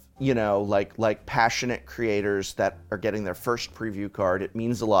of like passionate creators that are getting their first preview card. It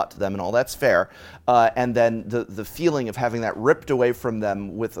means a lot to them, and all that's fair. And then the feeling of having that ripped away from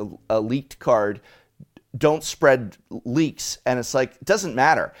them with a leaked card. Don't spread leaks, and it's like it doesn't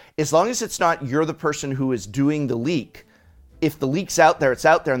matter as long as it's not you're the person who is doing the leak. If the leak's out there, it's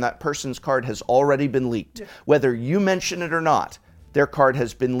out there, and that person's card has already been leaked. Yeah. Whether you mention it or not, their card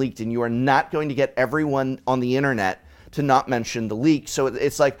has been leaked, and you are not going to get everyone on the internet to not mention the leak. So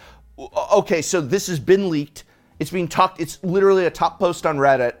it's like, okay, so this has been leaked. It's being talked. It's literally a top post on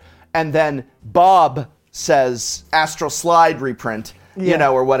Reddit. And then Bob says Astral Slide reprint,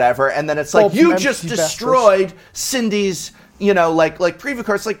 or whatever. And then it's like, you just destroyed Cindy's, preview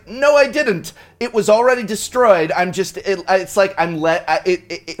cards. Like, no, I didn't. It was already destroyed. I'm just, it's like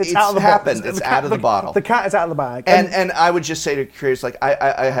it's out of the happened. It's out of the bottle. The cat is out of the bag. And I would just say to creators, like,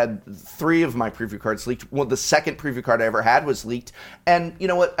 I had 3 of my preview cards leaked. Well, the second preview card I ever had was leaked. And you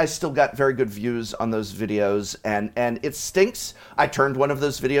know what? I still got very good views on those videos. And it stinks. I turned one of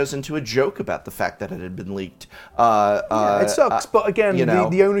those videos into a joke about the fact that it had been leaked. It sucks. But again,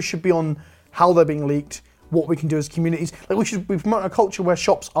 the onus should be on how they're being leaked. What we can do as communities, like we promote a culture where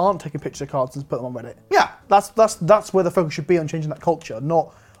shops aren't taking pictures of cards and put them on Reddit. Yeah, that's where the focus should be, on changing that culture,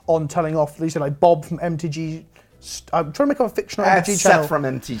 not on telling off. You said like Bob from MTG. I'm trying to make up a fictional MTG channel. Seth from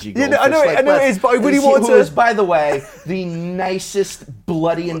MTG Gold. Yeah, I know it is, but I really want to. Who is, by the way, the nicest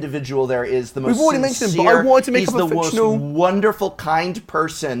bloody individual there is. The most We've already mentioned him, but I wanted to make up a fictional. He's the most wonderful, kind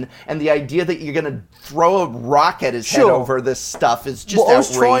person, and the idea that you're going to throw a rock at his head over this stuff is just outrageous. What I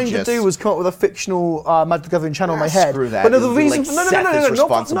was trying to do was come up with a fictional Magic the Gathering channel in my head. Screw that. But no, the reason,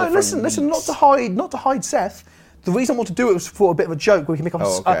 listen, not to hide Seth. The reason I want to do it was for a bit of a joke where we can make up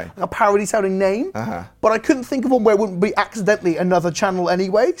a parody-sounding name, but I couldn't think of one where it wouldn't be accidentally another channel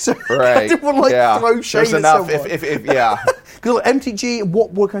anyway. So I didn't want to throw shade at someone. Because MTG,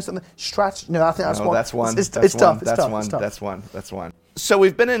 what kind of something? Strategy? No, I think that's one. That's one. It's tough. That's one. So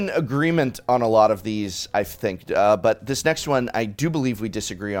we've been in agreement on a lot of these, I think, but this next one I do believe we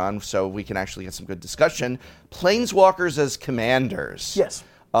disagree on, so we can actually get some good discussion. Planeswalkers as commanders. Yes.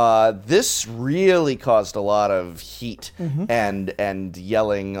 This really caused a lot of heat and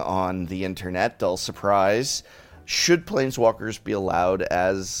yelling on the internet. Dull surprise. Should Planeswalkers be allowed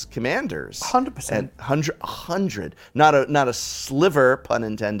as commanders? 100%. 100. Not a sliver, pun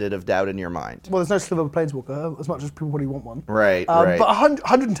intended, of doubt in your mind. Well, there's no sliver of Planeswalker, as much as people probably want one. Right. But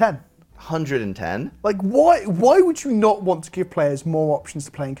 110. 110. Like, why would you not want to give players more options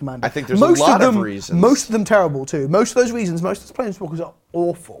to play in Commander? I think there's a lot of reasons. Most of them terrible, too. Most of those reasons, most of the Planeswalkers are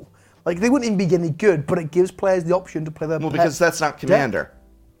awful. Like, they wouldn't even be any good, but it gives players the option to play their because that's not Commander.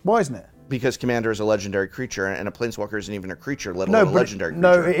 Why isn't it? Because Commander is a legendary creature, and a Planeswalker isn't even a creature, let alone a legendary creature.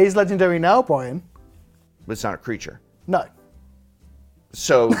 No, it is legendary now, Brian. But it's not a creature. No.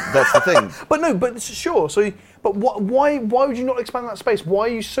 So that's the thing. But sure. But why would you not expand that space? Why are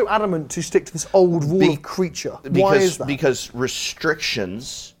you so adamant to stick to this old rule of creature? Why is that? Because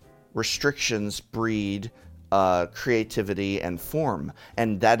restrictions breed creativity and form,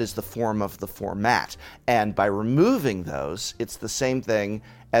 and that is the form of the format. And by removing those, it's the same thing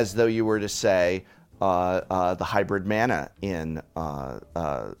as though you were to say, the hybrid mana in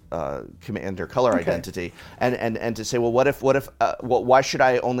Commander Color Identity, and to say, well, what if why should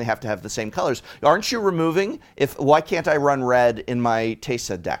I only have to have the same colors? Aren't you removing? Why can't I run red in my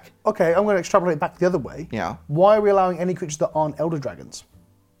Teysa deck? Okay, I'm going to extrapolate back the other way. Yeah. Why are we allowing any creatures that aren't Elder Dragons?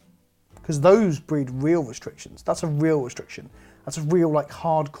 Because those breed real restrictions. That's a real restriction. That's a real, like,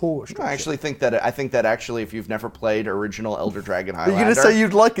 hardcore restriction. I actually think that actually, if you've never played original Elder Dragon Highlander, you're going to say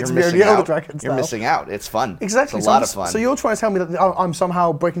you'd like it to be only Elder Dragons. You're missing out. It's fun. Exactly. It's a lot of fun. So you're trying to tell me that I'm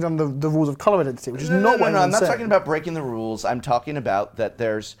somehow breaking down the rules of color identity, which is not what I'm not talking about breaking the rules. I'm talking about that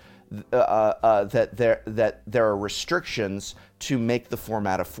there's that there are restrictions to make the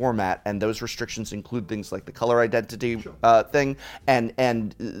format a format, and those restrictions include things like the color identity thing,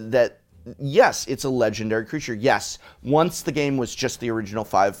 and that. Yes, it's a legendary creature. Yes, once the game was just the original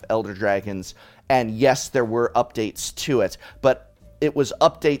 5 Elder Dragons, and yes, there were updates to it, but it was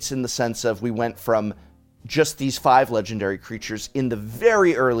updates in the sense of we went from just these 5 legendary creatures in the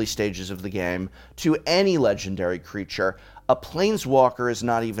very early stages of the game to any legendary creature. A Planeswalker is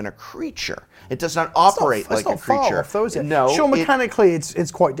not even a creature. It does not operate like a creature. It's not far off, though, is it? No. Sure, mechanically, it's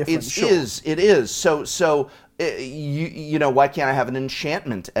quite different. It is. So you know, why can't I have an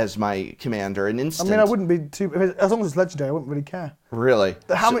enchantment as my commander? An instant. I mean, I wouldn't be too. As long as it's legendary, I wouldn't really care. Really?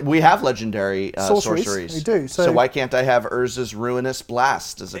 We have legendary sorceries. We do. So why can't I have Urza's Ruinous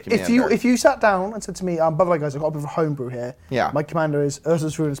Blast as a commander? If you sat down and said to me, by the way, guys, I've got a bit of a homebrew here. Yeah. My commander is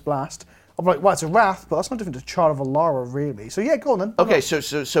Urza's Ruinous Blast. I'm like, well, it's a Wrath, but that's not different to Child of Alara, really. So yeah, go on then. Okay,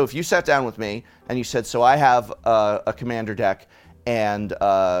 so if you sat down with me and you said, so I have a commander deck and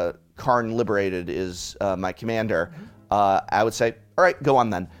Karn Liberated is my commander, I would say, all right, go on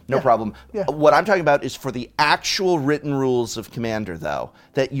then. No problem. Yeah. What I'm talking about is for the actual written rules of Commander, though,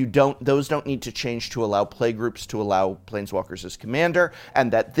 that those don't need to change to allow playgroups to allow Planeswalkers as commander,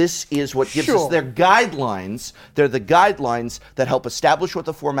 and that this is what gives us their guidelines. They're the guidelines that help establish what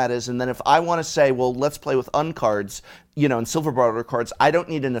the format is, and then if I want to say, well, let's play with uncards, you know, and Silver Border cards, I don't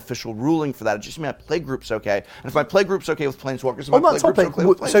need an official ruling for that. It just means my playgroup's okay. And if my playgroup's okay with Planeswalkers, my playgroup's okay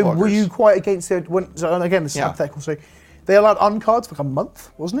with Planeswalkers. So were you quite against it? And again, this is hypothetical. So they allowed uncards for like a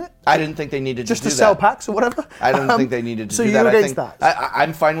month, wasn't it? I didn't think they needed just to do that. Just to sell packs or whatever? I didn't think they needed to do that. So you're against that?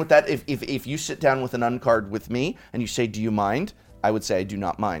 I'm fine with that. If you sit down with an uncard with me and you say, do you mind? I would say I do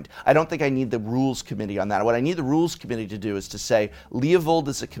not mind. I don't think I need the rules committee on that. What I need the rules committee to do is to say, Leovold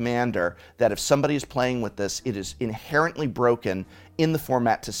is a commander that if somebody is playing with this, it is inherently broken in the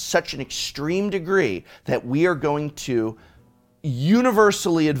format to such an extreme degree that we are going to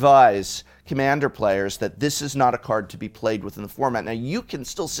universally advise commander players that this is not a card to be played within the format. Now, you can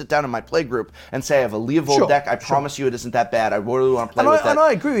still sit down in my play group and say, I have a Leovold deck. I promise you it isn't that bad. I really want to play with it. And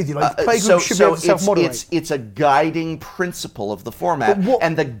I agree with you. Like, the play group should be able to self-moderate. It's a guiding principle of the format.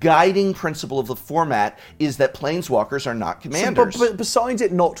 And the guiding principle of the format is that Planeswalkers are not commanders. But besides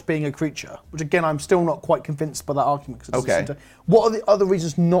it not being a creature, which again, I'm still not quite convinced by that argument. What are the other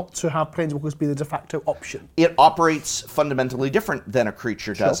reasons not to have Planeswalkers be the de facto option? It operates fundamentally different than a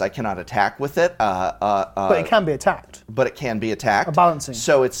creature does. I cannot attack with it. But it can be attacked. But it can be attacked. A balancing.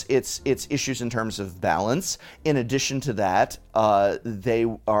 So it's issues in terms of balance. In addition to that, they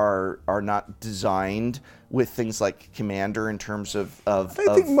are not designed with things like Commander in terms of... I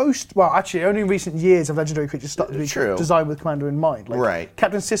don't think most... Well, actually, only in recent years have legendary creatures started to be designed with Commander in mind. Like, right.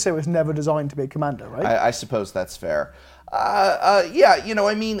 Captain Sisso was never designed to be a commander, right? I suppose that's fair. Yeah, you know,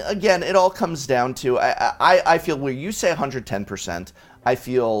 I mean, again, it all comes down to... I feel where you say 110%, I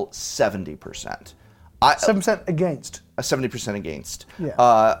feel 70%. 7% against. 70% against. Yeah.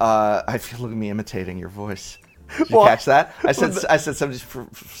 I feel look at me imitating your voice. Did you catch that? I said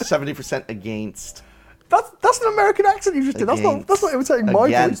 70% against. That's an American accent you just did. That's not imitating my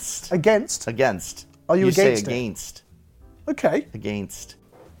voice. Against. Against. Are you against say against. Okay. Against.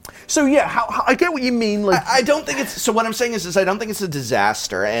 So yeah, how, I get what you mean. Like, I don't think it's. So what I'm saying is I don't think it's a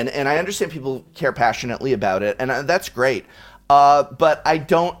disaster, and I understand people care passionately about it, and that's great. But I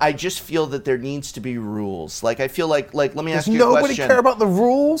don't. I just feel that there needs to be rules. Like I feel like let me ask you a question. Does nobody care about the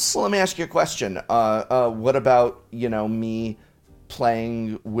rules? Well, let me ask you a question. What about me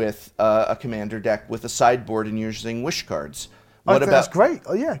playing with a commander deck with a sideboard and using wish cards? What about? That's great.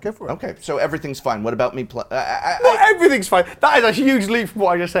 Oh yeah, go for it. Okay, so everything's fine. What about me? Not everything's fine. That is a huge leap from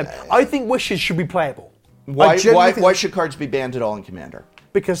what I just said. I think wishes should be playable. Why should cards be banned at all in Commander?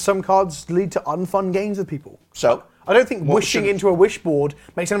 Because some cards lead to unfun games with people. So I don't think wishing into a wish board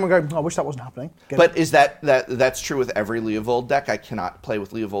makes anyone go, oh, I wish that wasn't happening. But is that's true with every Leovold deck? I cannot play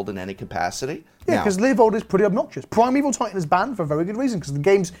with Leovold in any capacity? Yeah, because Leovold is pretty obnoxious. Primeval Titan is banned for a very good reason, because the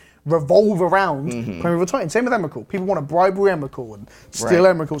games revolve around Primeval Titan. Same with Emrakul. People want to bribery Emrakul and steal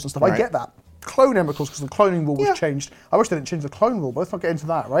Emrakuls and stuff. I get that. clone Emrakuls because the cloning rule was changed. I wish they didn't change the clone rule, but let's not get into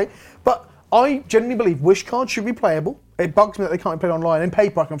that, right? But I genuinely believe Wish cards should be playable. It bugs me that they can't be played online. In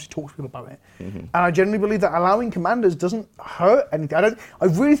paper, I can obviously talk to people about it. And I genuinely believe that allowing commanders doesn't hurt anything. I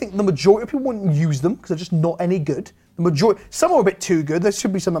really think the majority of people wouldn't use them because they're just not any good. The majority, some are a bit too good. There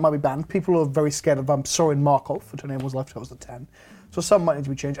should be some that might be banned. People are very scared of Sorin Markov for turning everyone's left towards the 10. So some might need to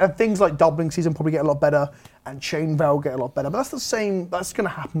be changed. And things like Doubling Season probably get a lot better, and Chain Veil get a lot better. But that's the same. That's going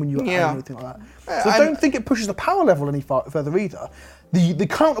to happen when you add anything like that. So I don't think it pushes the power level any further either. The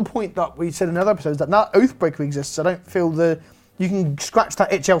counterpoint that we said in other episodes that now Oathbreaker exists, I don't feel you can scratch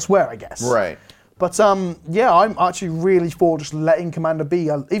that itch elsewhere, I guess. Right. But I'm actually really for just letting Commander be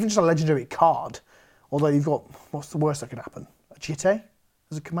even just a legendary card. Although you've got, what's the worst that could happen? A Jitte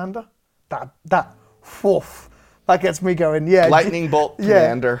as a commander? That gets me going. Yeah. Lightning Bolt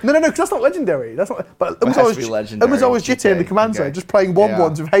Commander. No, because that's not legendary. That's not. But it was always Jitte in the command zone, just playing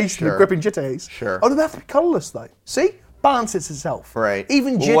 1/1s with haste and equipping Jittes. Sure. Oh, they have to be colourless though. See? Balances itself. Right.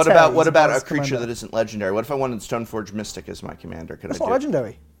 Even Jitte. What about a creature that isn't legendary? What if I wanted Stoneforge Mystic as my commander? That's not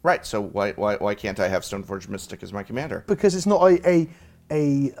legendary. Right. So why can't I have Stoneforge Mystic as my commander? Because it's not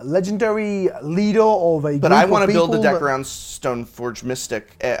a legendary leader of a. But I want to build a deck around Stoneforge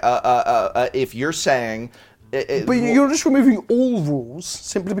Mystic. If you're saying. But you're just removing all rules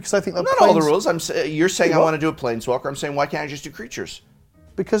simply because I think that. Not all the rules. You're saying I want to do a Planeswalker. I'm saying why can't I just do creatures?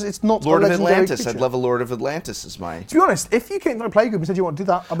 Because it's not Lord a of legendary Atlantis. creature. I'd love a Lord of Atlantis as my. To be honest, if you came to my playgroup and said you want to do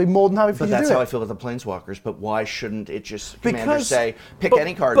that, I'd be more than happy for you to do it. But that's how I feel about the Planeswalkers. But why shouldn't it just commanders say pick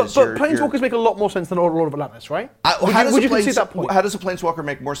any card as your... But Planeswalkers make a lot more sense than Lord of Atlantis, right? Would you concede that point? How does a Planeswalker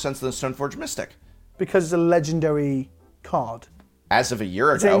make more sense than a Stoneforge Mystic? Because it's a legendary card. As of a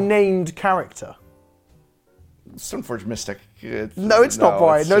year ago. It's a named character. Stoneforge Mystic. No, it's not,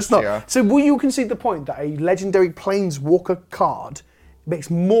 Brian. No, it's not. Yeah. So will you concede the point that a legendary Planeswalker card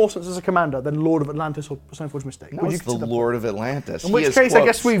makes more sense as a commander than Lord of Atlantis or Stoneforge Mystic? No, it's the Lord of Atlantis. In which case, I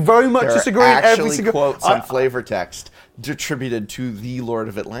guess we very much disagree. There are actually quotes on flavor text attributed to the Lord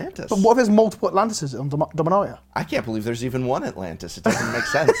of Atlantis. But what if there's multiple Atlantises on Dominaria? I can't believe there's even one Atlantis. It doesn't make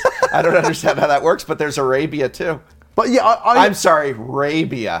sense. I don't understand how that works, but there's Arabia too. But yeah, I'm sorry,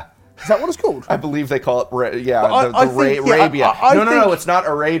 Arabia. Is that what it's called? I believe they call it, Arabia. No, it's not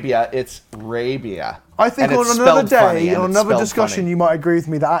Arabia, it's Arabia. I think on another day, on another discussion, you might agree with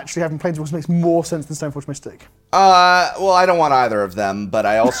me that actually having Planeswalkers makes more sense than Stoneforge Mystic. Well, I don't want either of them, but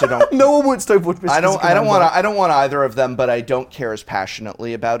I also don't. No one wants Stoneforge Mystic. I don't want either of them, but I don't care as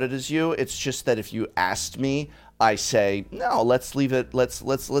passionately about it as you. It's just that if you asked me, I say no. Let's leave it. Let's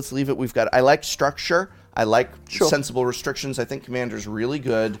leave it. I like structure. I like sensible restrictions. I think Commander's really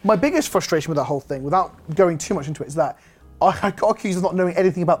good. My biggest frustration with that whole thing, without going too much into it, is that I got accused of not knowing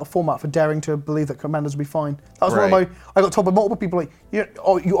anything about the format for daring to believe that Commanders would be fine. That was one of my. I got told by multiple people like, you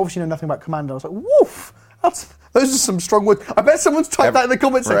obviously know nothing about Commander. I was like, woof. Those are some strong words. I bet someone's typed that in the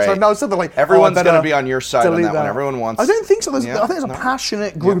comment section. I've now said that like everyone's going to be on your side on that one. Everyone wants. I don't think so. I think there's a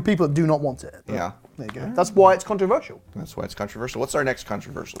passionate group of people that do not want it. Yeah. There you go. That's why it's controversial. What's our next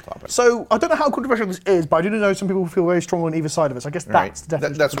controversial topic? So I don't know how controversial this is, but I do know some people feel very strong on either side of it. So I guess that's the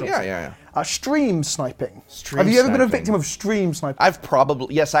definition. That's what. Stream sniping. Have you ever been a victim of stream sniping?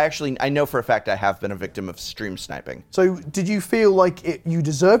 Yes. I know for a fact I have been a victim of stream sniping. So did you feel like you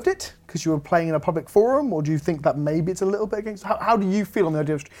deserved it because you were playing in a public forum, or do you think that maybe it's a little bit against? How do you feel on the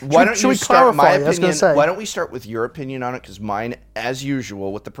idea of? Should we clarify? My opinion. Why don't we start with your opinion on it? Because mine, as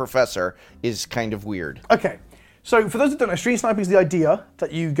usual, with the professor, is kind of weird. Okay. So for those that don't know, stream sniping is the idea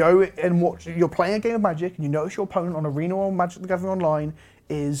that you go and watch. You're playing a game of Magic, and you notice your opponent on Arena or Magic the Gathering Online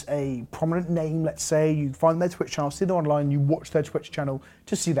is a prominent name. Let's say you find their Twitch channel, see them online, you watch their Twitch channel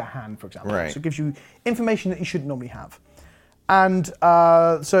to see their hand, for example. Right. So it gives you information that you shouldn't normally have. And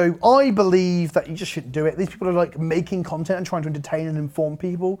so I believe that you just shouldn't do it. These people are like making content and trying to entertain and inform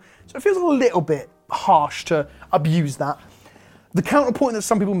people. So it feels a little bit harsh to abuse that. The counterpoint that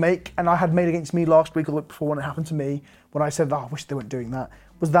some people make, and I had made against me last week or the week before when it happened to me, when I said, I wish they weren't doing that,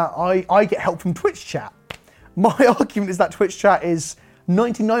 was that I get help from Twitch chat. My argument is that Twitch chat is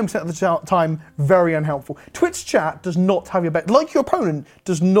 99% of the time very unhelpful. Twitch chat does not have your best, like your opponent,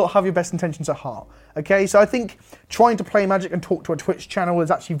 does not have your best intentions at heart. Okay, so I think trying to play Magic and talk to a Twitch channel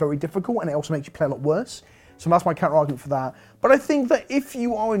is actually very difficult, and it also makes you play a lot worse. So that's my counter argument for that. But I think that if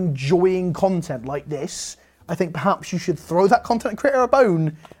you are enjoying content like this, I think perhaps you should throw that content creator a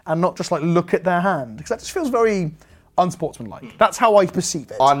bone and not just like look at their hand, because that just feels very unsportsmanlike. That's how I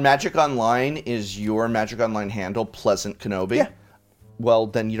perceive it. On Magic Online, is your Magic Online handle Pleasant Kenobi? Yeah. Well,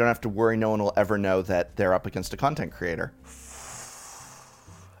 then you don't have to worry. No one will ever know that they're up against a content creator.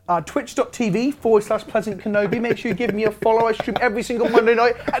 Twitch.tv/Pleasant Kenobi. Make sure you give me a follow. I stream every single Monday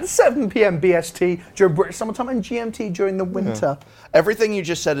night at 7 p.m. BST during British summertime and GMT during the winter. Everything you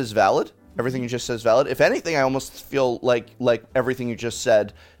just said is valid. Everything you just said is valid. If anything, I almost feel like everything you just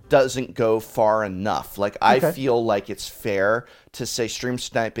said doesn't go far enough. Like, I feel like it's fair to say stream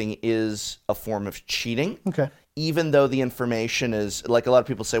sniping is a form of cheating. Okay. Even though the information is, like, a lot of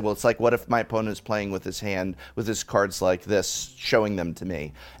people say, well, it's like, what if my opponent is playing with his hand, with his cards like this, showing them to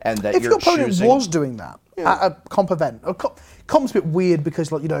me, and that if you're your opponent choosing... was doing that at a comp event, comp's a bit weird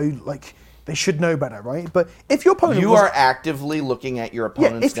because, like, you know, like, they should know better, right? But if your opponent You are actively looking at your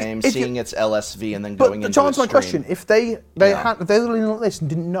opponent's name, seeing its LSV, and then going into its stream. But to answer my question, if they had looking at this and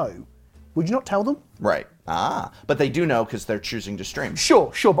didn't know, would you not tell them? Right. But they do know because they're choosing to stream.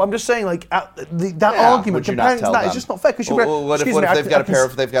 Sure, but I'm just saying, like, that argument comparing to that is just not fair. Because what if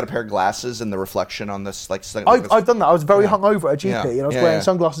they've got a pair of glasses and the reflection on this, like? I've done that. I was very hungover at a GP, and I was wearing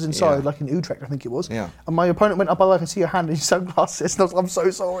sunglasses inside, like in Utrecht, I think it was. Yeah. And my opponent went, "Oh, by the way, I can see your hand in your sunglasses." And I was like, "I'm so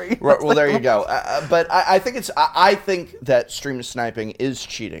sorry." Right, well, there you go. But I think that stream sniping is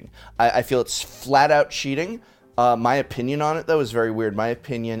cheating. I feel it's flat out cheating. My opinion on it, though, is very weird. My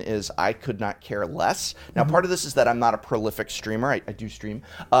opinion is I could not care less. Now, part of this is that I'm not a prolific streamer. I do stream.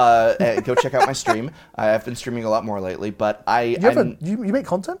 Go check out my stream. I've been streaming a lot more lately, but you make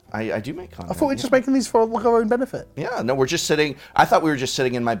content? I do make content. I thought we were just making these for like our own benefit. Yeah, no, we're just sitting. I thought we were just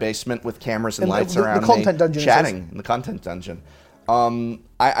sitting in my basement with cameras and lights around the content dungeon, chatting in the content dungeon.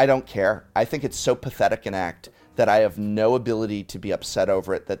 I don't care. I think it's so pathetic an act that I have no ability to be upset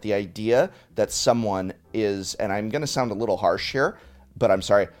over it, that the idea that someone is, and I'm going to sound a little harsh here, but I'm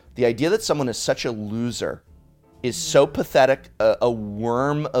sorry, the idea that someone is such a loser is so pathetic, a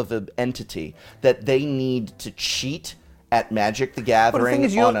worm of an entity, that they need to cheat at Magic the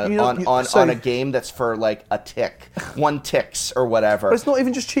Gathering on a game that's for like a tick, 1 ticks or whatever. But it's not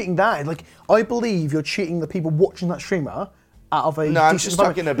even just cheating that. Like, I believe you're cheating the people watching that streamer out of a I'm just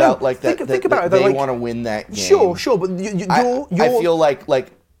talking about think about it, they want to win that game. Sure, but I feel like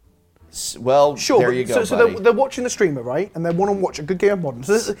well, sure, there you go. So they're watching the streamer, right? And they want to watch a good game of Modern.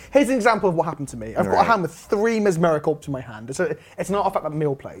 So here's an example of what happened to me. I've got a hand with 3 Mesmeric Orbs in my hand. It's an artifact that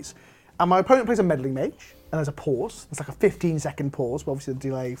Mill plays. And my opponent plays a Meddling Mage, and there's a pause. It's like a 15-second pause, but obviously the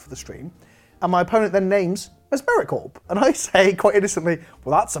delay for the stream. And my opponent then names Mesmeric Orb. And I say, quite innocently,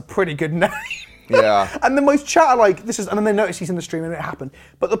 well, that's a pretty good name. Yeah. And then my chat are like, this is, and then they notice he's in the stream and it happened.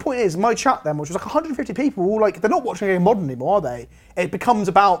 But the point is, my chat then, which was like 150 people, all like, they're not watching a game Modern anymore, are they? It becomes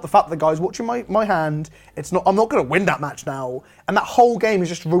about the fact that the guy's watching my hand. I'm not going to win that match now. And that whole game is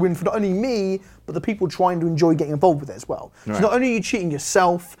just ruined for not only me, but the people trying to enjoy getting involved with it as well. Right. So not only are you cheating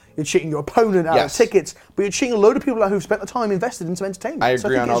yourself, you're cheating your opponent out of tickets, but you're cheating a load of people who've spent the time invested in some entertainment. I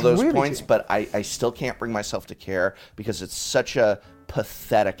agree on all those points, cheating. But I still can't bring myself to care because it's such a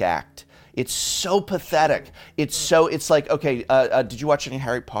pathetic act. It's so pathetic. It's like, okay, did you watch any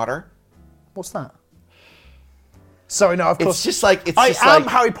Harry Potter? What's that? Sorry, no, of course. It's just like I am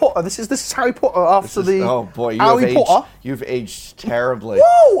Harry Potter. This is Harry Potter after the. Oh boy, you've aged terribly.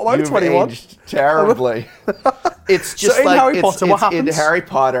 Whoa, I'm 21. You've aged terribly. It's just so in like Harry Potter, what happens? In Harry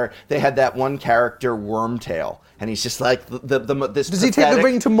Potter, they had that one character, Wormtail, and he's just like this. Does he take the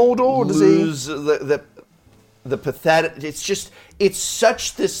ring to Mordor? Or does he lose the pathetic? It's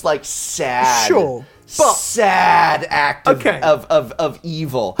such this like sad. Sad act of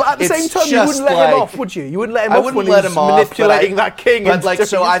evil. But at the same time, you wouldn't let him off, would you? You wouldn't let him off. I wouldn't let him off. Manipulating that king. But like,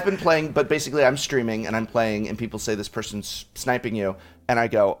 so I've been playing. But basically, I'm streaming and I'm playing, and people say this person's sniping you, and I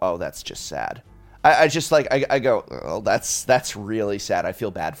go, oh, that's just sad. I just like I go, oh, that's really sad. I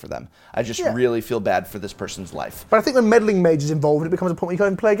feel bad for them. I just really feel bad for this person's life. But I think when Meddling Mage is involved, it becomes a point where you can't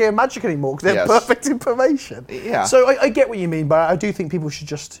even play a game of Magic anymore because they have perfect information. Yeah. So I get what you mean, but I do think people should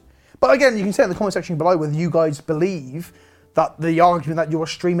just. But again, you can say in the comment section below whether you guys believe that the argument that you're a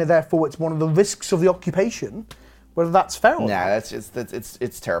streamer, therefore it's one of the risks of the occupation, whether that's fair or not.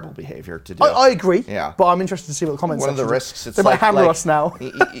 It's terrible behavior to do. I agree. Yeah. But I'm interested to see what the comments. One of the risks. It's they might hammer us now.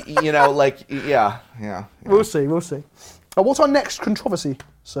 Yeah. We'll see. What's our next controversy,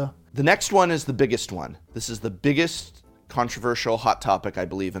 sir? The next one is the biggest one. This is the biggest controversial hot topic, I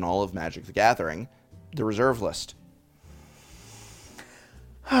believe, in all of Magic the Gathering: the reserve list.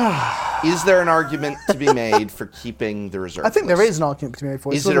 Is there an argument to be made for keeping the reserve list? I think there is an argument to be made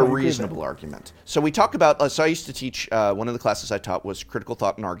for it. Is it a reasonable argument? So we talk about, so I used to teach, one of the classes I taught was critical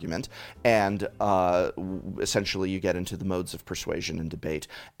thought and argument, and essentially you get into the modes of persuasion and debate.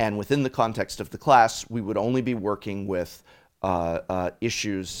 And within the context of the class, we would only be working with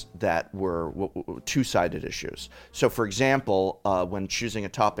issues that were two-sided issues. So for example, when choosing a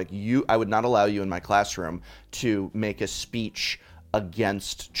topic, I would not allow you in my classroom to make a speech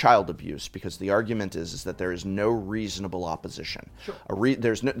against child abuse, because the argument is that there is no reasonable opposition. Sure.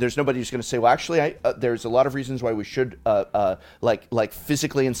 There's nobody who's going to say, well, actually, there's a lot of reasons why we should like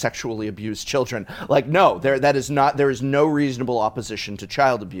physically and sexually abuse children. Like, no, there is no reasonable opposition to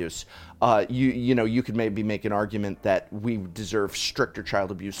child abuse. You could maybe make an argument that we deserve stricter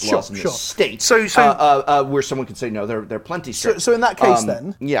child abuse laws in this state. Where someone could say, no, they're plenty strict. So in that case,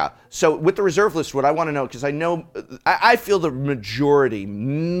 then, yeah. So with the reserve list, what I want to know, because I know, I feel the majority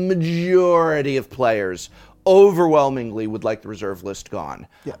of players overwhelmingly would like the reserve list gone.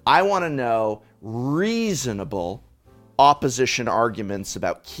 Yeah. I want to know reasonable opposition arguments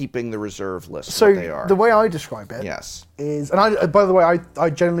about keeping the reserve list what they are. The way I describe it is, and by the way, I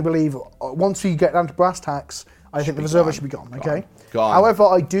generally believe once we get down to brass tacks, I think the reserve list should be gone. Okay. Gone. However,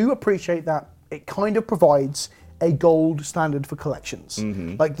 I do appreciate that it kind of provides a gold standard for collections.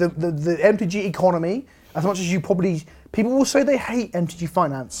 Mm-hmm. Like the MTG economy, as much as people will say they hate MTG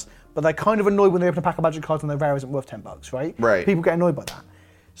finance, but they're kind of annoyed when they open a pack of Magic cards and their rare isn't worth $10, right? Right. People get annoyed by that.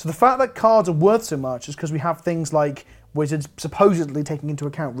 So the fact that cards are worth so much is because we have things like Wizards supposedly taking into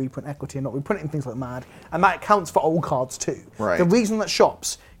account reprint equity and not reprinting things like mad, and that accounts for old cards too. Right. The reason that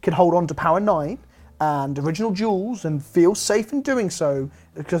shops can hold on to Power 9 and original jewels and feel safe in doing so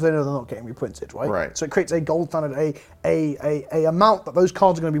because they know they're not getting reprinted, right? Right. So it creates a gold standard, a amount that those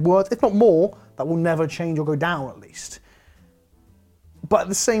cards are going to be worth, if not more, that will never change or go down at least. But at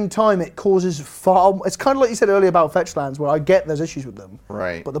the same time, it causes it's kind of like you said earlier about fetch lands, where I get there's issues with them.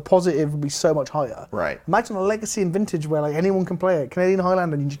 Right. But the positive would be so much higher. Right. Imagine a legacy and vintage where like anyone can play it. Canadian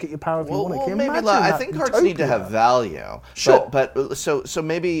Highlander, and you just get your power if you want it. Can you imagine I that? think cards Utopia. need to have value. Sure. But so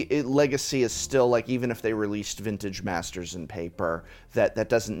maybe legacy is still like, even if they released vintage masters in paper, that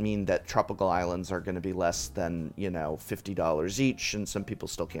doesn't mean that Tropical Islands are going to be less than $50 each, and some people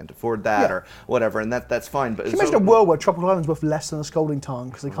still can't afford that or whatever, and that's fine. But can you imagine a world where Tropical Islands worth less than a Scalding Tarn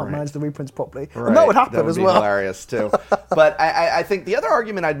because they can't manage the reprints properly? Right. And that would happen that would as be well. Hilarious too. But I think the other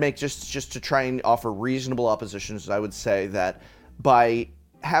argument I'd make, just to try and offer reasonable opposition, is I would say that by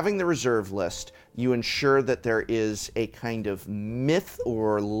having the reserve list, you ensure that there is a kind of myth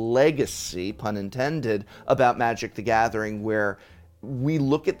or legacy, pun intended, about Magic the Gathering, where we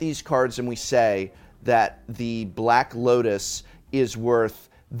look at these cards and we say that the Black Lotus is worth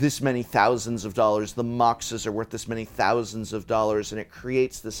this many thousands of dollars, the Moxes are worth this many thousands of dollars, and it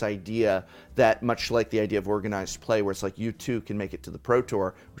creates this idea that, much like the idea of organized play, where it's like you too can make it to the Pro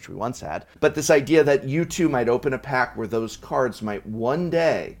Tour, which we once had, but this idea that you too might open a pack where those cards might one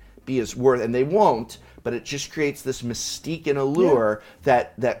day be as worth, and they won't, but it just creates this mystique and allure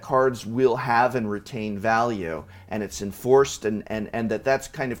that cards will have and retain value, and it's enforced, and that's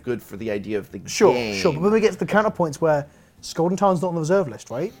kind of good for the idea of the game. Sure, but when we get to the counterpoints where Scalding Tarn's not on the reserve list,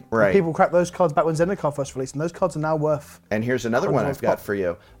 right? Right. People cracked those cards back when Zendikar first released, and those cards are now worth... And here's another one I've got for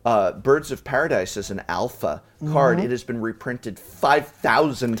you. Birds of Paradise is an alpha card. It has been reprinted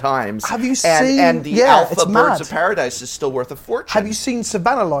 5,000 times. Have you seen... And the alpha Birds of Paradise is still worth a fortune. Have you seen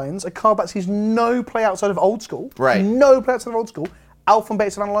Savannah Lions, a card that sees no play outside of Old School? Right. No play outside of Old School. Alpha and beta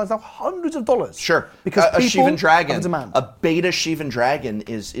Savannah Lions now hundreds of dollars. Sure. Because a Shivan Dragon, have a demand. a beta Shivan Dragon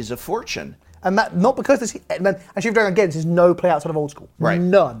is a fortune. And that not because this, and Shivan Dragon again says no play outside of Old School. Right.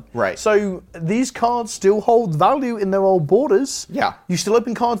 None. Right. So these cards still hold value in their old borders. Yeah. You still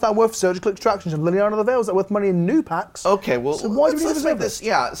open cards that are worth surgical extractions and Liliana of the Veils that are worth money in new packs. Okay, well, so why do we need let's to make this?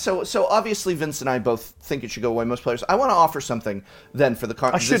 Yeah. So obviously Vince and I both think it should go away. Most players. I want to offer something then for the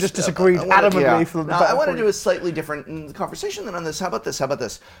card. I should have just disagreed adamantly. For the I want to do a slightly different conversation than on this. How about this?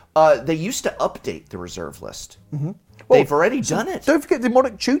 They used to update the reserve list. Mm-hmm. They've already done it. Don't forget,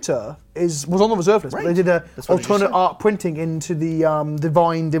 Demonic Tutor was on the reserve list, right. but they did alternate art printing into the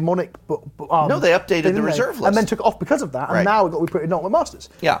Divine Demonic. No, they updated the reserve list. And then took it off because of that, and now it got reprinted not with Masters.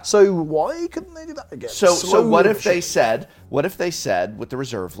 Yeah. So why couldn't they do that again? So what if they said with the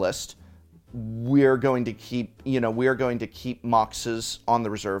reserve list, we're going to keep Moxes on the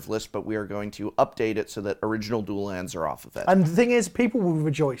reserve list, but we are going to update it so that original dual lands are off of it. And the thing is, people will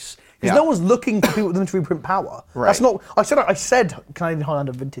rejoice because no one's looking for them to reprint power. Right. That's not. I said Canadian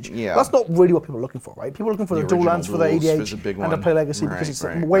Highlander Vintage. Yeah. That's not really what people are looking for, right? People are looking for the dual lands for their EDH and to play Legacy because it's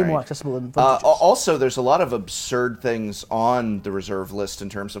way more accessible than Vintages. Also, there's a lot of absurd things on the reserve list in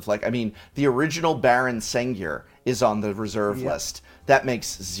terms of the original Baron Sengir is on the reserve list. That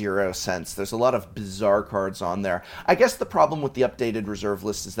makes zero sense. There's a lot of bizarre cards on there. I guess the problem with the updated reserve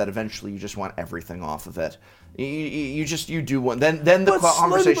list is that eventually you just want everything off of it. You do one. Then the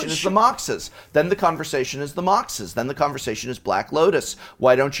conversation is the Moxes. Then the conversation is the Moxes. Then the conversation is Black Lotus.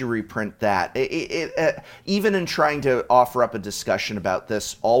 Why don't you reprint that? Even in trying to offer up a discussion about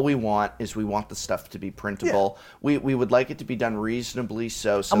this, all we want the stuff to be printable. Yeah. We would like it to be done reasonably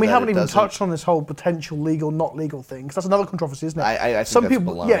so and we haven't even touched on this whole potential legal, not legal thing, because that's another controversy, isn't it? I think some that's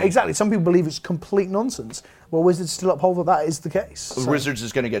people, baloney. yeah, exactly. Some people believe it's complete nonsense. Well, Wizards still uphold that is the case. So. Wizards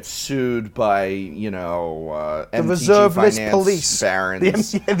is going to get sued by, the MTG reserve list finance police,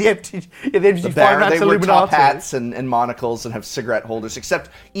 barons. the MTG finance they wear Illuminati. top hats and monocles and have cigarette holders. Except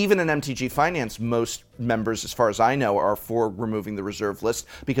even in MTG finance, most members, as far as I know, are for removing the reserve list,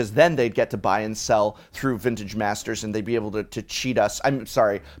 because then they'd get to buy and sell through Vintage Masters, and they'd be able to cheat us. I'm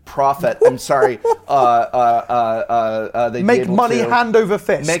sorry, profit. I'm sorry. They'd make be able money to hand over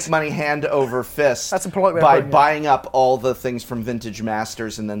fist. Make money hand over fist. That's a polite way by buying up all the things from Vintage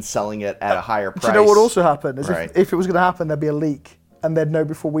Masters and then selling it at a higher price. Do you know what also happened? Is right. if it was going to happen, there'd be a leak. And they'd know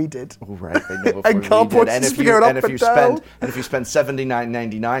before we did. Oh, right, they know before and we did. And if you spend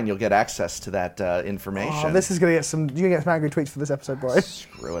 $79.99, you'll get access to that information. Oh, this is going to get you're going to get some angry tweets for this episode, Brian.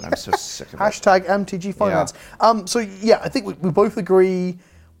 Screw it, I'm so sick of it. Hashtag MTG Finance. Yeah. I think we both agree.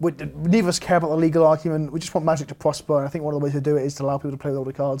 Neither of us care about the legal argument. We just want Magic to prosper. And I think one of the ways to do it is to allow people to play with all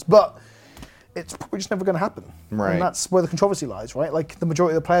the cards. But it's probably just never going to happen. Right. And that's where the controversy lies, right? Like, the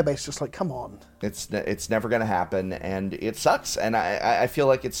majority of the player base is just like, come on. It's never going to happen, and it sucks. And I feel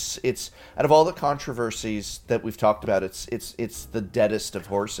like it's out of all the controversies that we've talked about, it's the deadest of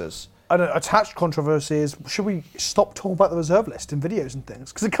horses. An attached controversy is, should we stop talking about the reserve list in videos and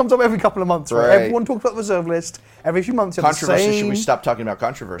things? Because it comes up every couple of months, right? Everyone talks about the reserve list every few months. Controversy, should we stop talking about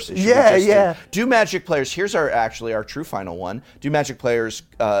controversy? Do Magic players, here's our true final one, do Magic players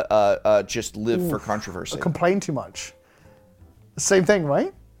just live for controversy? Complain too much. Same thing,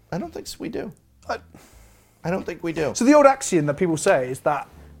 right? I don't think we do. I don't think we do. So the old axiom that people say is that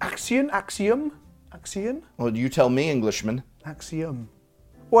axiom? Well, you tell me, Englishman. Axiom.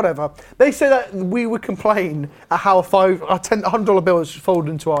 Whatever. They say that we would complain at how our $100 bill is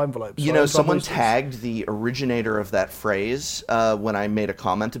folded into our envelopes. Someone tagged the originator of that phrase when I made a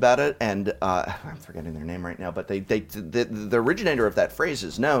comment about it, and I'm forgetting their name right now, but the originator of that phrase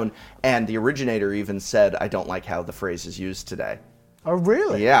is known, and the originator even said, "I don't like how the phrase is used today." Oh,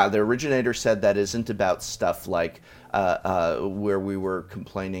 really? Yeah, the originator said that isn't about stuff like where we were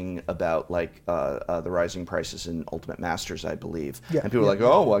complaining about the rising prices in Ultimate Masters, I believe. Yeah, and people were like,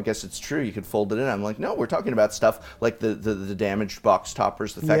 oh, well, I guess it's true. You could fold it in. I'm like, no, we're talking about stuff like the damaged box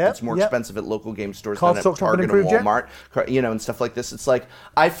toppers, the fact that it's more expensive at local game stores than at Target and Walmart, and stuff like this. It's like,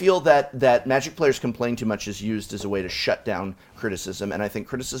 I feel that Magic players complain too much is used as a way to shut down criticism, and I think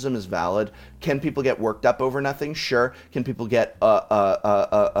criticism is valid. Can people get worked up over nothing? Sure. Can people get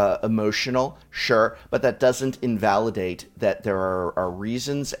emotional? Sure. But that doesn't invalidate that there are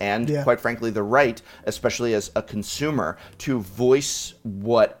reasons and, quite frankly, the right, especially as a consumer, to voice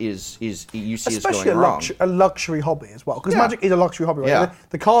what you see as going wrong. Especially a luxury hobby as well, because Magic is a luxury hobby, right? Yeah.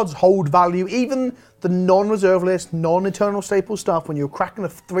 The cards hold value. Even the non-reserve list, non-eternal staple stuff, when you're cracking a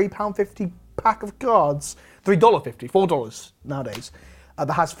 £3.50 pack of cards, $3.50, $4 nowadays,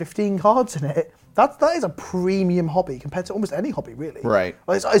 that has 15 cards in it, that is a premium hobby compared to almost any hobby, really. Right.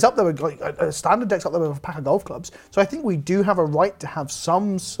 It's up there with a standard deck's up there with a pack of golf clubs. So I think we do have a right to have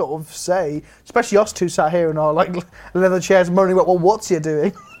some sort of say, especially us two sat here in our leather chairs moaning about, well, what's you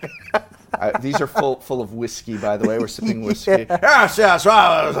doing? These are full of whiskey, by the way. We're sipping whiskey. Yes. And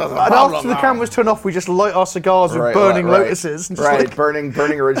after the cameras turn off, we just light our cigars with burning lotuses.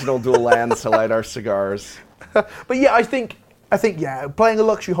 Burning original dual lands to light our cigars. But yeah, I think playing a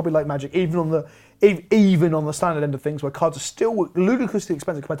luxury hobby like Magic, even on the standard end of things, where cards are still ludicrously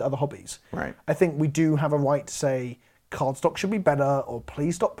expensive compared to other hobbies, right? I think we do have a right to say card stock should be better, or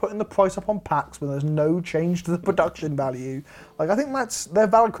please stop putting the price up on packs when there's no change to the production value. I think they're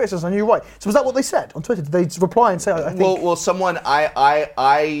valid criticisms, and you're right. So was that what they said on Twitter? Did they reply and say, I think... Well, someone,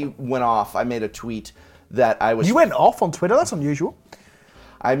 I went off. I made a tweet that I was... You went off on Twitter? That's unusual.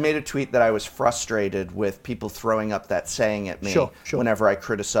 I made a tweet that I was frustrated with people throwing up that saying at me whenever I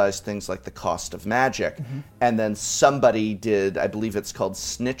criticized things like the cost of Magic. Mm-hmm. And then somebody did, I believe it's called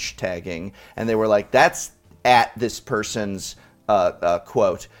snitch tagging, and they were like, that's at this person's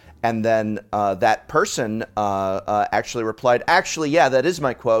quote. And then that person actually replied, actually, yeah, that is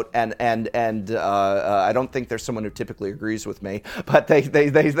my quote, and I don't think there's someone who typically agrees with me, but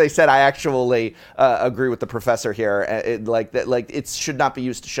they said I actually agree with the professor here. It should not be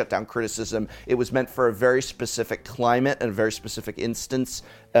used to shut down criticism. It was meant for a very specific climate and a very specific instance,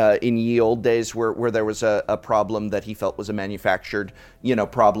 in ye old days where there was a problem that he felt was a manufactured,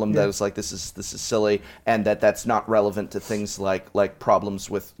 problem that was like, this is silly, and that's not relevant to things like problems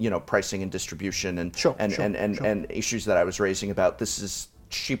with, pricing and distribution and issues that I was raising about this is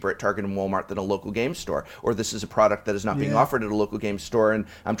cheaper at Target and Walmart than a local game store, or this is a product that is not being offered at a local game store, and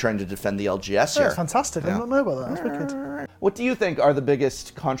I'm trying to defend the LGS here. That's fantastic. I did not know about that. That's wicked. What do you think are the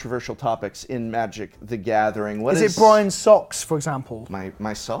biggest controversial topics in Magic: The Gathering? Is it Brian's socks, for example?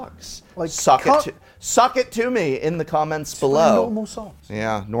 My socks. Like, suck it to me in the comments below. Normal socks.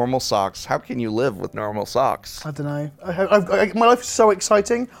 Yeah, normal socks. How can you live with normal socks? I don't know. My life is so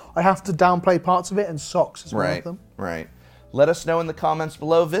exciting. I have to downplay parts of it, and socks is one of them. Right. Let us know in the comments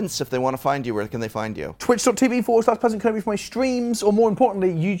below, Vince, if they want to find you. Where can they find you? Twitch.tv/Pleasant Kenobi for my streams, or more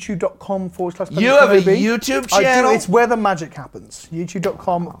importantly, YouTube.com/Pleasant Kenobi. You have a YouTube channel? I do. It's where the magic happens.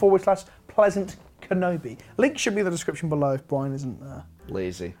 YouTube.com/Pleasant Kenobi. Link should be in the description below if Brian isn't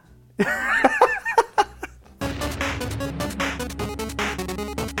lazy.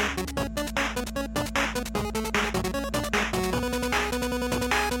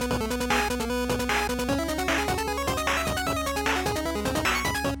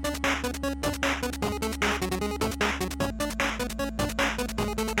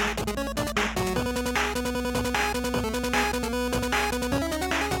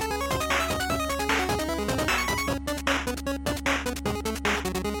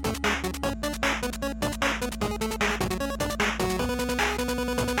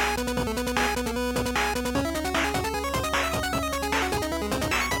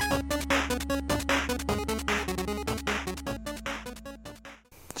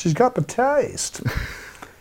 She's got the taste.